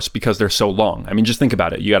thrusting force because they're so long. I mean, just think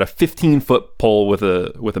about it. You got a 15-foot pole with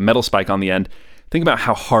a metal spike on the end. Think about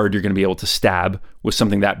how hard you're going to be able to stab with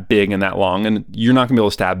something that big and that long, and you're not going to be able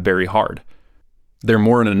to stab very hard. They're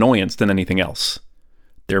more an annoyance than anything else.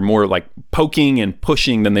 They're more like poking and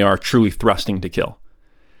pushing than they are truly thrusting to kill.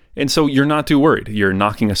 And so you're not too worried. You're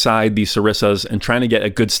knocking aside these sarissas and trying to get a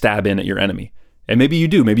good stab in at your enemy. And maybe you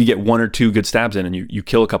do. Maybe you get 1 or 2 good stabs in and you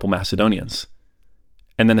kill a couple Macedonians.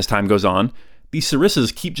 And then as time goes on, these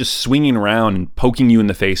sarissas keep just swinging around and poking you in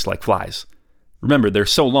the face like flies. Remember, they're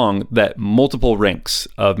so long that multiple ranks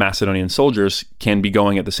of Macedonian soldiers can be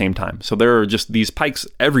going at the same time. So there are just these pikes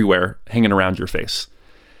everywhere hanging around your face.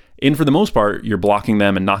 And for the most part, you're blocking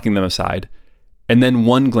them and knocking them aside. And then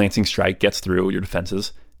one glancing strike gets through your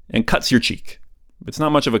defenses and cuts your cheek. It's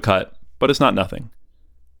not much of a cut, but it's not nothing.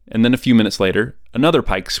 And then a few minutes later, another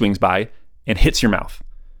pike swings by and hits your mouth.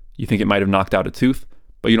 You think it might have knocked out a tooth,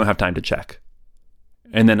 but you don't have time to check.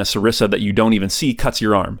 And then a sarissa that you don't even see cuts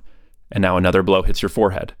your arm. And now another blow hits your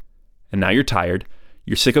forehead. And now you're tired.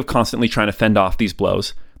 You're sick of constantly trying to fend off these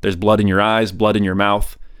blows. There's blood in your eyes, blood in your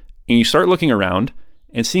mouth. And you start looking around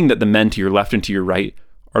and seeing that the men to your left and to your right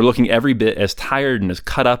are looking every bit as tired and as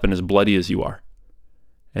cut up and as bloody as you are.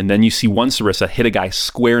 And then you see one sarissa hit a guy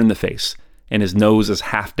square in the face, and his nose is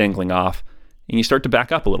half dangling off, and you start to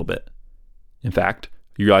back up a little bit. In fact,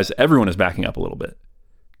 you realize everyone is backing up a little bit.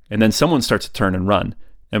 And then someone starts to turn and run,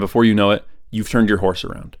 and before you know it, you've turned your horse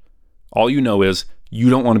around. All you know is you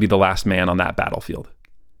don't want to be the last man on that battlefield.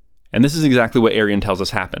 And this is exactly what Arrian tells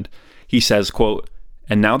us happened. He says, quote,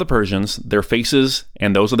 "And now the Persians, their faces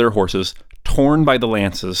and those of their horses, torn by the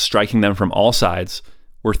lances striking them from all sides,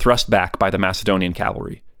 were thrust back by the Macedonian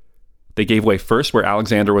cavalry. They gave way first where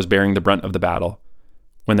Alexander was bearing the brunt of the battle.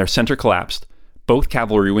 When their center collapsed, both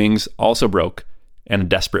cavalry wings also broke, and a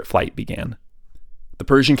desperate flight began. The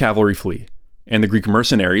Persian cavalry flee, and the Greek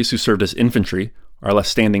mercenaries who served as infantry are left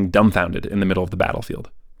standing dumbfounded in the middle of the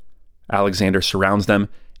battlefield. Alexander surrounds them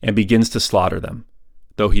and begins to slaughter them,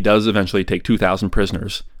 though he does eventually take 2,000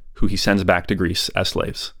 prisoners, who he sends back to Greece as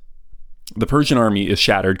slaves. The Persian army is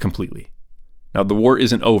shattered completely. Now, the war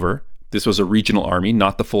isn't over. This was a regional army,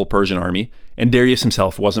 not the full Persian army, and Darius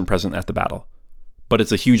himself wasn't present at the battle. But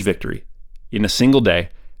it's a huge victory. In a single day,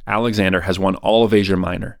 Alexander has won all of Asia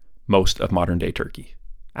Minor, most of modern-day Turkey.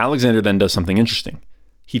 Alexander then does something interesting.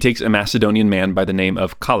 He takes a Macedonian man by the name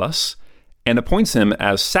of Kallas and appoints him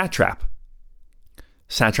as satrap.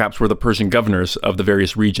 Satraps were the Persian governors of the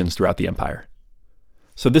various regions throughout the empire.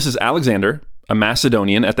 So this is Alexander, a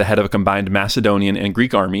Macedonian at the head of a combined Macedonian and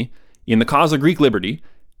Greek army in the cause of Greek liberty,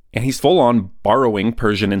 and he's full-on borrowing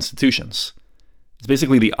Persian institutions. It's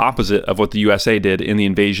basically the opposite of what the USA did in the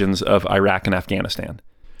invasions of Iraq and Afghanistan.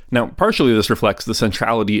 Now, partially this reflects the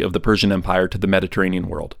centrality of the Persian Empire to the Mediterranean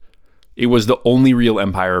world. It was the only real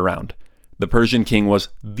empire around. The Persian king was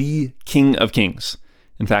the king of kings.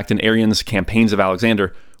 In fact, in Arrian's Campaigns of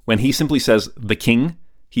Alexander, when he simply says the king,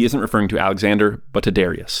 he isn't referring to Alexander, but to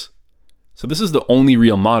Darius. So this is the only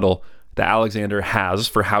real model that Alexander has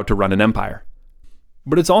for how to run an empire.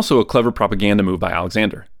 But it's also a clever propaganda move by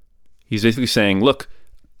Alexander. He's basically saying, look,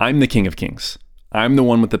 I'm the king of kings. I'm the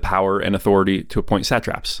one with the power and authority to appoint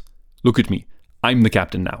satraps. Look at me. I'm the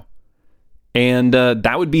captain now. And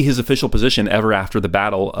that would be his official position ever after the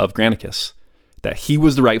Battle of Granicus, that he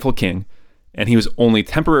was the rightful king, and he was only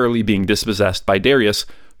temporarily being dispossessed by Darius,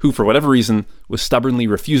 who, for whatever reason, was stubbornly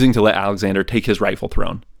refusing to let Alexander take his rightful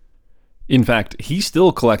throne. In fact, he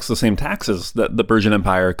still collects the same taxes that the Persian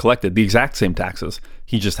Empire collected, the exact same taxes.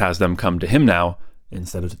 He just has them come to him now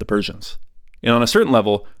instead of to the Persians. And on a certain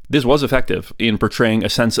level, this was effective in portraying a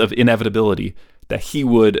sense of inevitability that he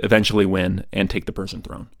would eventually win and take the Persian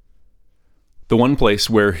throne. The one place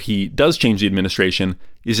where he does change the administration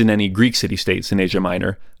is in any Greek city-states in Asia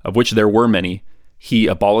Minor, of which there were many. He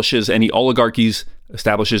abolishes any oligarchies,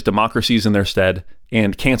 establishes democracies in their stead,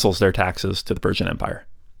 and cancels their taxes to the Persian Empire.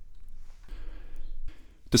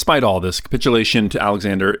 Despite all this, capitulation to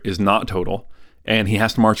Alexander is not total, and he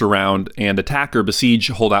has to march around and attack or besiege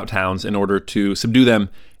holdout towns in order to subdue them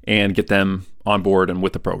and get them on board and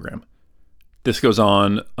with the program. This goes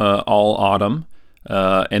on all autumn,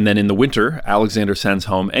 and then in the winter, Alexander sends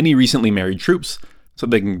home any recently married troops so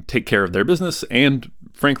they can take care of their business and,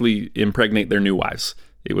 frankly, impregnate their new wives.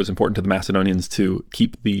 It was important to the Macedonians to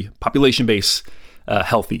keep the population base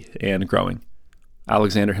healthy and growing.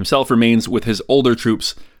 Alexander himself remains with his older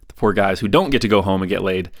troops, the poor guys who don't get to go home and get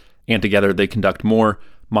laid, and together they conduct more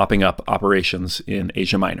mopping up operations in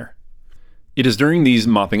Asia Minor. It is during these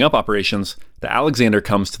mopping up operations that Alexander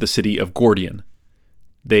comes to the city of Gordium.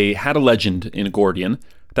 They had a legend in Gordium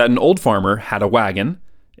that an old farmer had a wagon,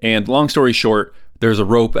 and long story short, there's a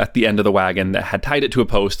rope at the end of the wagon that had tied it to a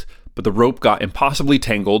post, but the rope got impossibly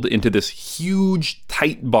tangled into this huge,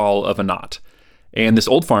 tight ball of a knot. And this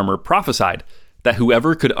old farmer prophesied that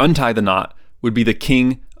whoever could untie the knot would be the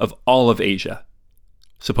king of all of Asia.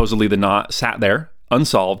 Supposedly the knot sat there,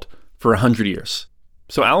 unsolved, for 100 years.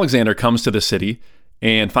 So Alexander comes to the city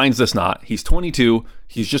and finds this knot. He's 22,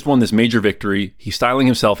 he's just won this major victory, he's styling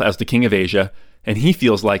himself as the king of Asia, and he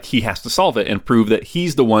feels like he has to solve it and prove that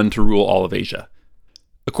he's the one to rule all of Asia.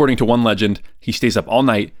 According to one legend, he stays up all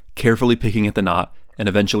night, carefully picking at the knot, and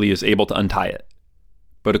eventually is able to untie it.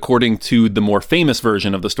 But according to the more famous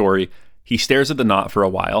version of the story, he stares at the knot for a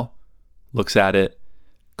while, looks at it,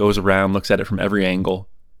 goes around, looks at it from every angle,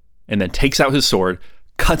 and then takes out his sword,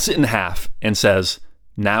 cuts it in half, and says,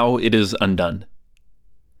 "Now it is undone."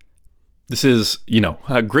 This is,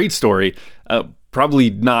 a great story. Probably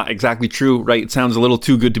not exactly true, right? It sounds a little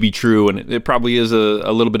too good to be true, and it probably is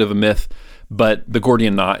a little bit of a myth, but the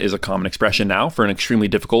Gordian knot is a common expression now for an extremely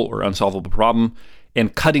difficult or unsolvable problem,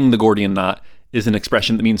 and cutting the Gordian knot is an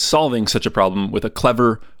expression that means solving such a problem with a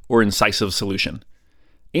clever or incisive solution.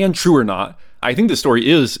 And true or not, I think this story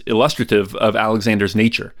is illustrative of Alexander's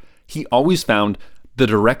nature. He always found the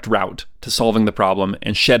direct route to solving the problem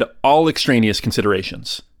and shed all extraneous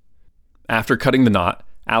considerations. After cutting the knot,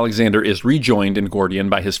 Alexander is rejoined in Gordian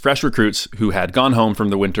by his fresh recruits who had gone home from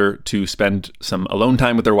the winter to spend some alone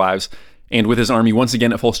time with their wives, and with his army once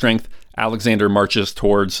again at full strength, Alexander marches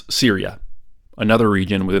towards Syria, another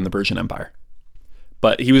region within the Persian Empire.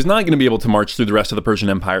 But he was not going to be able to march through the rest of the Persian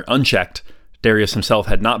Empire unchecked. Darius himself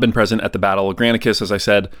had not been present at the Battle of Granicus, as I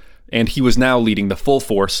said, and he was now leading the full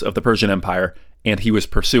force of the Persian Empire, and he was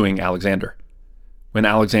pursuing Alexander. When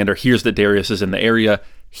Alexander hears that Darius is in the area,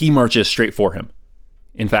 he marches straight for him.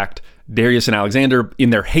 In fact, Darius and Alexander, in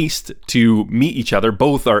their haste to meet each other,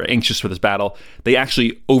 both are anxious for this battle. They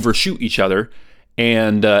actually overshoot each other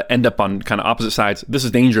and end up on kind of opposite sides. This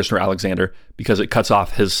is dangerous for Alexander because it cuts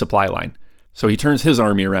off his supply line. So he turns his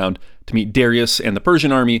army around to meet Darius and the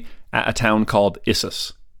Persian army at a town called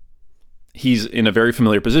Issus. He's in a very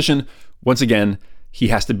familiar position. Once again, he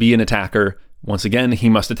has to be an attacker. Once again, he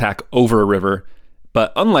must attack over a river.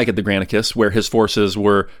 But unlike at the Granicus, where his forces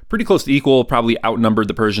were pretty close to equal, probably outnumbered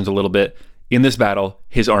the Persians a little bit, in this battle,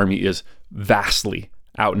 his army is vastly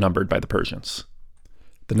outnumbered by the Persians.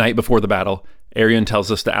 The night before the battle, Arrian tells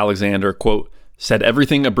us that Alexander, quote, said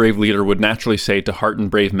everything a brave leader would naturally say to hearten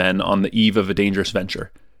brave men on the eve of a dangerous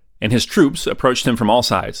venture. And his troops approached him from all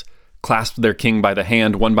sides, clasped their king by the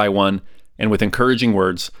hand one by one, and with encouraging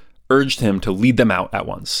words, urged him to lead them out at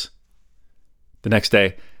once. The next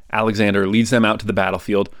day, Alexander leads them out to the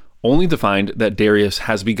battlefield, only to find that Darius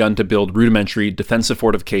has begun to build rudimentary defensive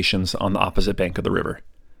fortifications on the opposite bank of the river.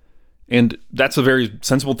 And that's a very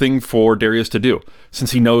sensible thing for Darius to do,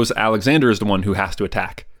 since he knows Alexander is the one who has to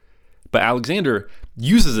attack. But Alexander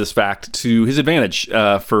uses this fact to his advantage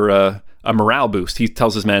for a morale boost. He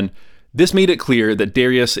tells his men, this made it clear that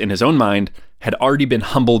Darius, in his own mind, had already been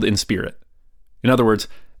humbled in spirit. In other words,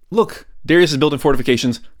 look, Darius is building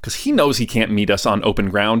fortifications because he knows he can't meet us on open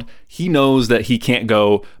ground. He knows that he can't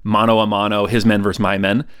go mano a mano, his men versus my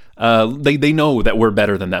men. They know that we're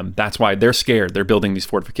better than them. That's why they're scared. They're building these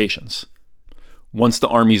fortifications. Once the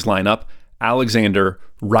armies line up, Alexander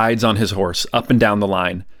rides on his horse up and down the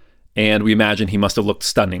line. And we imagine he must have looked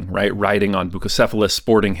stunning, right? Riding on Bucephalus,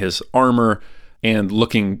 sporting his armor, and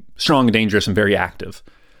looking strong and dangerous and very active.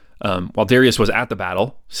 While Darius was at the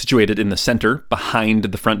battle, situated in the center, behind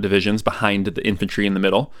the front divisions, behind the infantry in the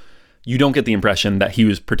middle, you don't get the impression that he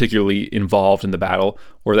was particularly involved in the battle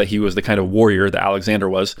or that he was the kind of warrior that Alexander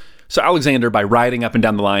was. So Alexander, by riding up and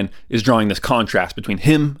down the line, is drawing this contrast between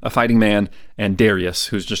him, a fighting man, and Darius,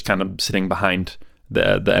 who's just kind of sitting behind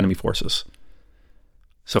the enemy forces.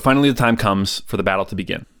 So finally the time comes for the battle to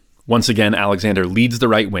begin. Once again, Alexander leads the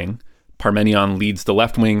right wing, Parmenion leads the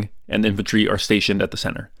left wing, and the infantry are stationed at the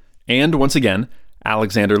center. And once again,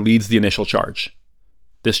 Alexander leads the initial charge.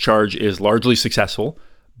 This charge is largely successful,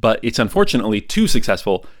 but it's unfortunately too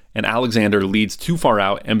successful, and Alexander leads too far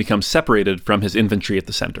out and becomes separated from his infantry at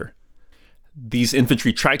the center. These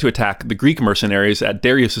infantry try to attack the Greek mercenaries at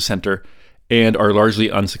Darius' center and are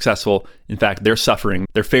largely unsuccessful. In fact, they're suffering.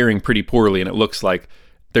 They're faring pretty poorly, and it looks like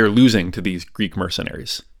they're losing to these Greek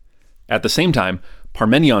mercenaries. At the same time,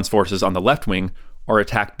 Parmenion's forces on the left wing are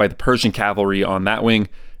attacked by the Persian cavalry on that wing,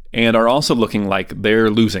 and are also looking like they're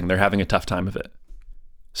losing. They're having a tough time of it.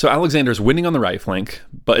 So Alexander's winning on the right flank,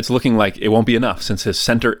 but it's looking like it won't be enough since his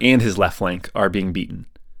center and his left flank are being beaten.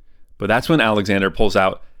 But that's when Alexander pulls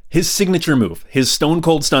out his signature move, his stone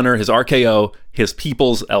cold stunner, his RKO, his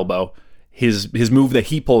people's elbow, his move that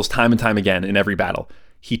he pulls time and time again in every battle.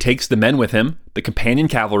 He takes the men with him, the companion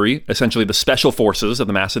cavalry, essentially the special forces of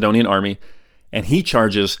the Macedonian army, and he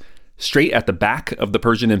charges straight at the back of the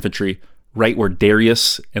Persian infantry, right where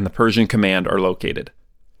Darius and the Persian command are located.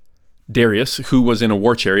 Darius, who was in a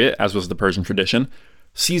war chariot, as was the Persian tradition,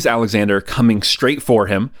 sees Alexander coming straight for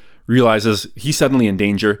him, realizes he's suddenly in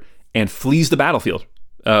danger, and flees the battlefield,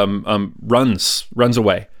 runs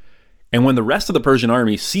away. And when the rest of the Persian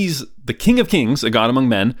army sees the King of Kings, a god among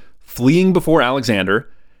men, fleeing before Alexander,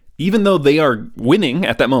 even though they are winning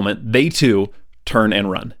at that moment, they too turn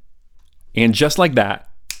and run. And just like that,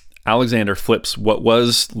 Alexander flips what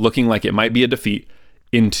was looking like it might be a defeat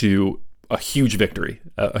into a huge victory,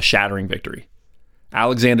 a shattering victory.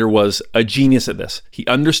 Alexander was a genius at this. He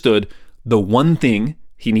understood the one thing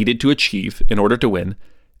he needed to achieve in order to win,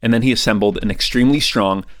 and then he assembled an extremely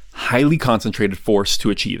strong, highly concentrated force to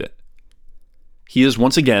achieve it. He is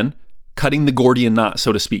once again cutting the Gordian knot,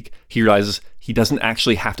 so to speak. He realizes he doesn't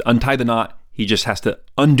actually have to untie the knot, he just has to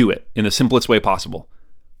undo it in the simplest way possible.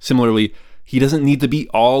 Similarly, he doesn't need to beat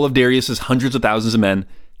all of Darius's hundreds of thousands of men,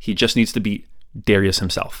 he just needs to beat Darius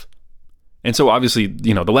himself. And so obviously,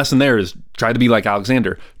 the lesson there is try to be like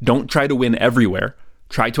Alexander. Don't try to win everywhere.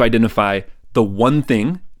 Try to identify the one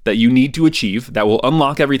thing that you need to achieve that will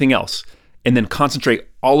unlock everything else, and then concentrate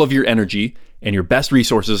all of your energy and your best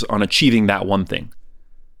resources on achieving that one thing.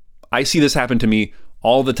 I see this happen to me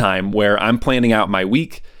all the time where I'm planning out my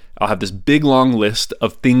week. I'll have this big long list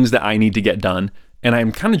of things that I need to get done, and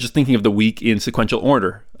I'm kind of just thinking of the week in sequential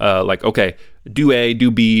order. Okay, do A, do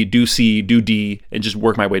B, do C, do D, and just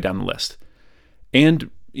work my way down the list. And,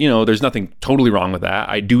 there's nothing totally wrong with that.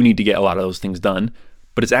 I do need to get a lot of those things done,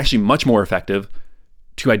 but it's actually much more effective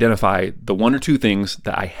to identify the one or two things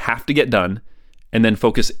that I have to get done and then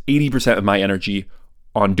focus 80% of my energy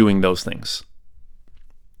on doing those things.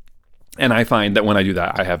 And I find that when I do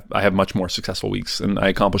that, I have much more successful weeks and I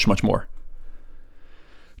accomplish much more.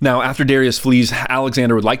 Now, after Darius flees,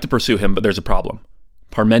 Alexander would like to pursue him, but there's a problem.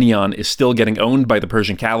 Parmenion is still getting owned by the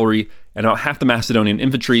Persian cavalry, and about half the Macedonian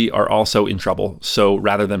infantry are also in trouble. So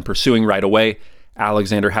rather than pursuing right away,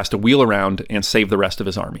 Alexander has to wheel around and save the rest of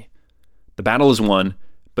his army. The battle is won,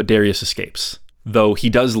 but Darius escapes, though he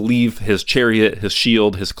does leave his chariot, his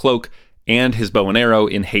shield, his cloak, and his bow and arrow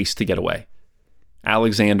in haste to get away.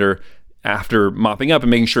 Alexander, after mopping up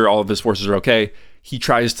and making sure all of his forces are okay, he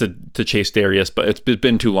tries to chase Darius, but it's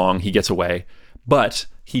been too long. He gets away. But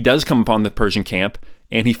he does come upon the Persian camp,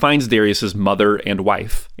 and he finds Darius's mother and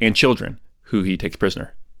wife and children, who he takes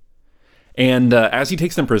prisoner. And as he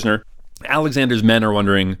takes them prisoner, Alexander's men are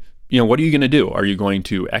wondering, what are you going to do? Are you going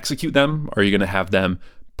to execute them? Are you going to have them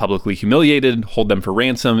publicly humiliated, hold them for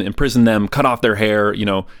ransom, imprison them, cut off their hair?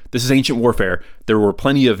 This is ancient warfare. There were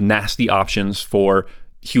plenty of nasty options for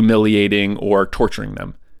humiliating or torturing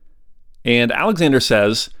them. And Alexander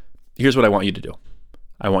says, here's what I want you to do.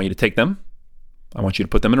 I want you to take them. I want you to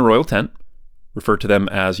put them in a royal tent, refer to them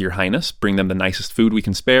as Your Highness, bring them the nicest food we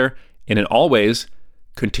can spare, and in all ways,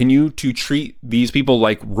 continue to treat these people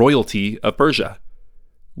like royalty of Persia,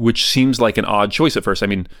 which seems like an odd choice at first. I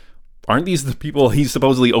mean, aren't these the people he's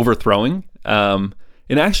supposedly overthrowing?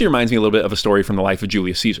 It actually reminds me a little bit of a story from the life of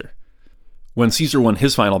Julius Caesar. When Caesar won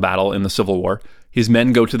his final battle in the Civil War, his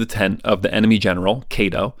men go to the tent of the enemy general,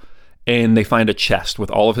 Cato, and they find a chest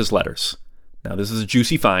with all of his letters. Now, this is a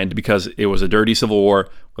juicy find because it was a dirty civil war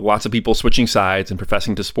with lots of people switching sides and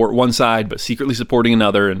professing to support one side, but secretly supporting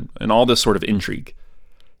another, and all this sort of intrigue.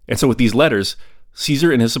 And so with these letters,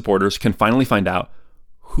 Caesar and his supporters can finally find out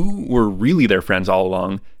who were really their friends all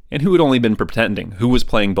along and who had only been pretending, who was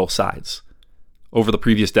playing both sides. Over the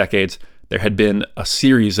previous decades, there had been a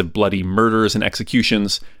series of bloody murders and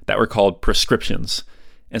executions that were called proscriptions.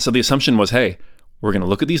 And so the assumption was, hey, we're going to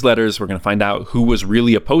look at these letters, we're going to find out who was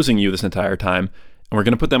really opposing you this entire time, and we're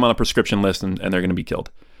going to put them on a proscription list, and they're going to be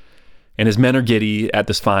killed. And his men are giddy at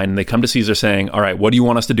this find, and they come to Caesar saying, all right, what do you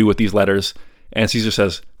want us to do with these letters? And Caesar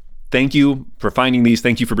says, thank you for finding these,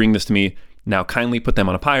 thank you for bringing this to me, now kindly put them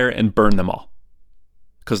on a pyre and burn them all.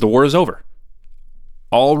 Because the war is over.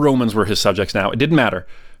 All Romans were his subjects now. It didn't matter.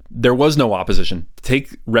 There was no opposition. To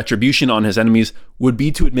take retribution on his enemies would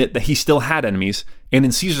be to admit that he still had enemies, and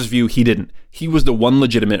in Caesar's view, he didn't. He was the one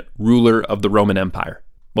legitimate ruler of the Roman Empire.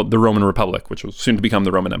 Well, the Roman Republic, which was soon to become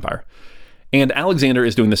the Roman Empire. And Alexander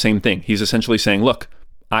is doing the same thing. He's essentially saying, look,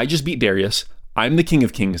 I just beat Darius. I'm the king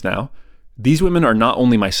of kings now. These women are not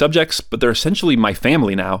only my subjects, but they're essentially my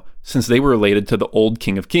family now, since they were related to the old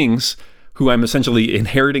king of kings, who I'm essentially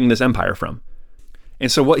inheriting this empire from.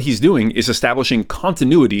 And so what he's doing is establishing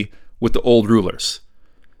continuity with the old rulers,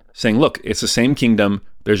 saying, look, it's the same kingdom,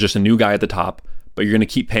 there's just a new guy at the top, but you're going to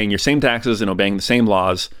keep paying your same taxes and obeying the same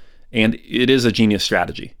laws, and it is a genius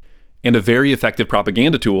strategy and a very effective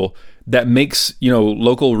propaganda tool that makes,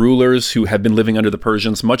 local rulers who have been living under the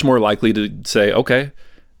Persians much more likely to say, okay,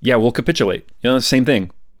 yeah, we'll capitulate. Same thing.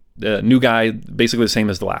 The new guy, basically the same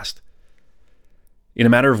as the last. In a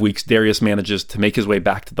matter of weeks, Darius manages to make his way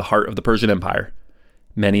back to the heart of the Persian Empire.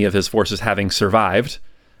 Many of his forces having survived,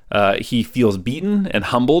 he feels beaten and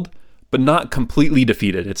humbled, but not completely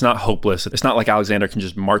defeated. It's not hopeless. It's not like Alexander can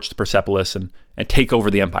just march to Persepolis and take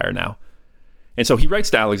over the empire now. And so he writes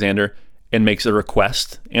to Alexander and makes a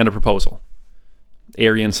request and a proposal.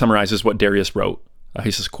 Arrian summarizes what Darius wrote.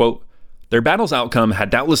 He says, quote, "Their battle's outcome had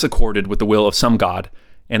doubtless accorded with the will of some god,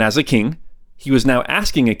 and as a king, he was now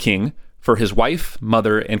asking a king for his wife,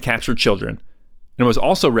 mother, and captured children, and was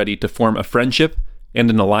also ready to form a friendship and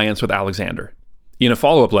an alliance with Alexander." In a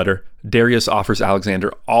follow-up letter, Darius offers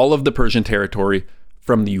Alexander all of the Persian territory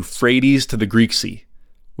from the Euphrates to the Greek Sea,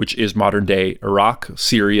 which is modern-day Iraq,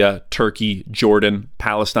 Syria, Turkey, Jordan,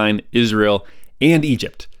 Palestine, Israel, and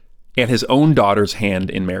Egypt, and his own daughter's hand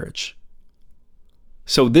in marriage.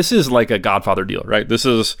 So this is like a Godfather deal, right? This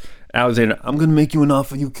is Alexander, I'm going to make you an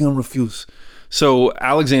offer you can't refuse. So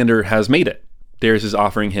Alexander has made it. Darius is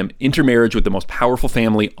offering him intermarriage with the most powerful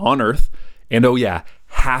family on earth, and oh yeah,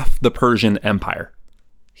 half the Persian Empire.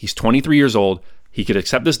 He's 23 years old. He could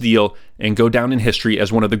accept this deal and go down in history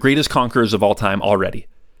as one of the greatest conquerors of all time already.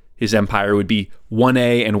 His empire would be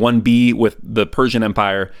 1A and 1B with the Persian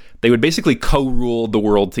Empire. They would basically co-rule the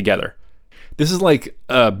world together. This is like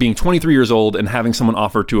being 23 years old and having someone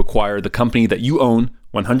offer to acquire the company that you own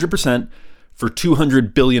 100% for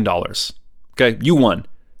 $200 billion. Okay, you won.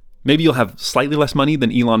 Maybe you'll have slightly less money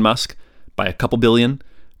than Elon Musk by a couple billion,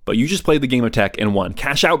 but you just played the game of tech and won.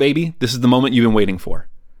 Cash out, baby. This is the moment you've been waiting for.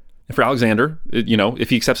 And for Alexander, if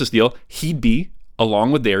he accepts this deal, he'd be,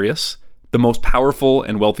 along with Darius, the most powerful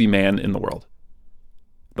and wealthy man in the world.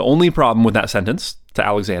 The only problem with that sentence to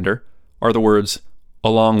Alexander are the words,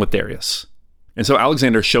 along with Darius. And so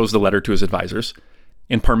Alexander shows the letter to his advisors,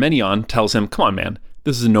 and Parmenion tells him, come on, man,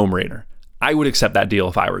 this is a no-brainer. I would accept that deal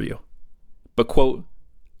if I were you. But, quote,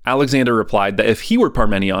 Alexander replied that if he were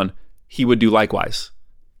Parmenion, he would do likewise.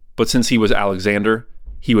 But since he was Alexander,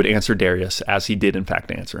 he would answer Darius as he did in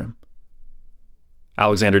fact answer him.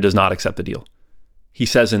 Alexander does not accept the deal. He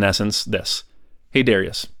says in essence this, "Hey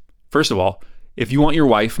Darius, first of all, if you want your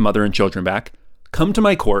wife, mother, and children back, come to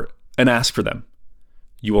my court and ask for them.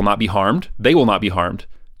 You will not be harmed, they will not be harmed.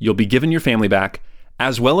 You'll be given your family back,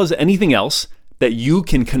 as well as anything else that you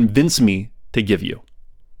can convince me to give you.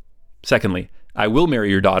 Secondly, I will marry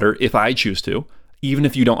your daughter if I choose to, even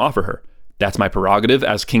if you don't offer her. That's my prerogative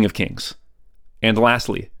as King of Kings. And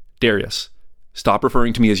lastly, Darius, stop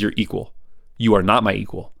referring to me as your equal. You are not my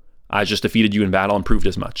equal. I just defeated you in battle and proved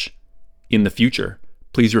as much. In the future,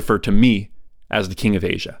 please refer to me as the King of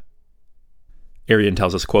Asia." Arrian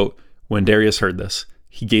tells us, quote, "When Darius heard this,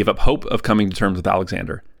 he gave up hope of coming to terms with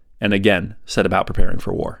Alexander, and again set about preparing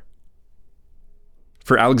for war."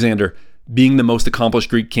 For Alexander, being the most accomplished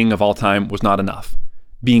Greek king of all time was not enough.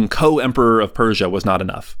 Being co-emperor of Persia was not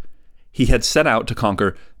enough. He had set out to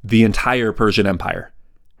conquer the entire Persian Empire,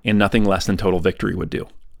 and nothing less than total victory would do.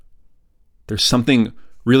 There's something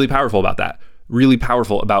really powerful about that, really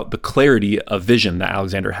powerful about the clarity of vision that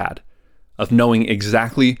Alexander had, of knowing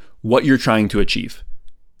exactly what you're trying to achieve.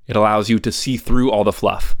 It allows you to see through all the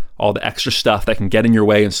fluff, all the extra stuff that can get in your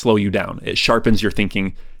way and slow you down. It sharpens your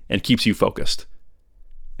thinking and keeps you focused.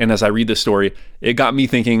 And as I read this story, it got me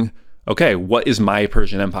thinking, okay, what is my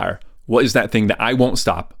Persian Empire? What is that thing that I won't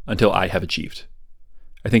stop until I have achieved?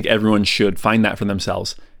 I think everyone should find that for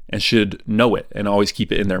themselves and should know it and always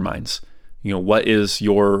keep it in their minds. What is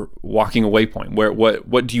your walking away point?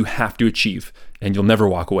 What do you have to achieve? And you'll never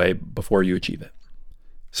walk away before you achieve it.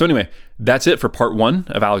 So anyway, that's it for part 1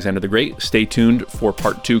 of Alexander the Great. Stay tuned for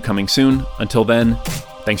part 2 coming soon. Until then,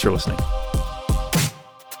 thanks for listening.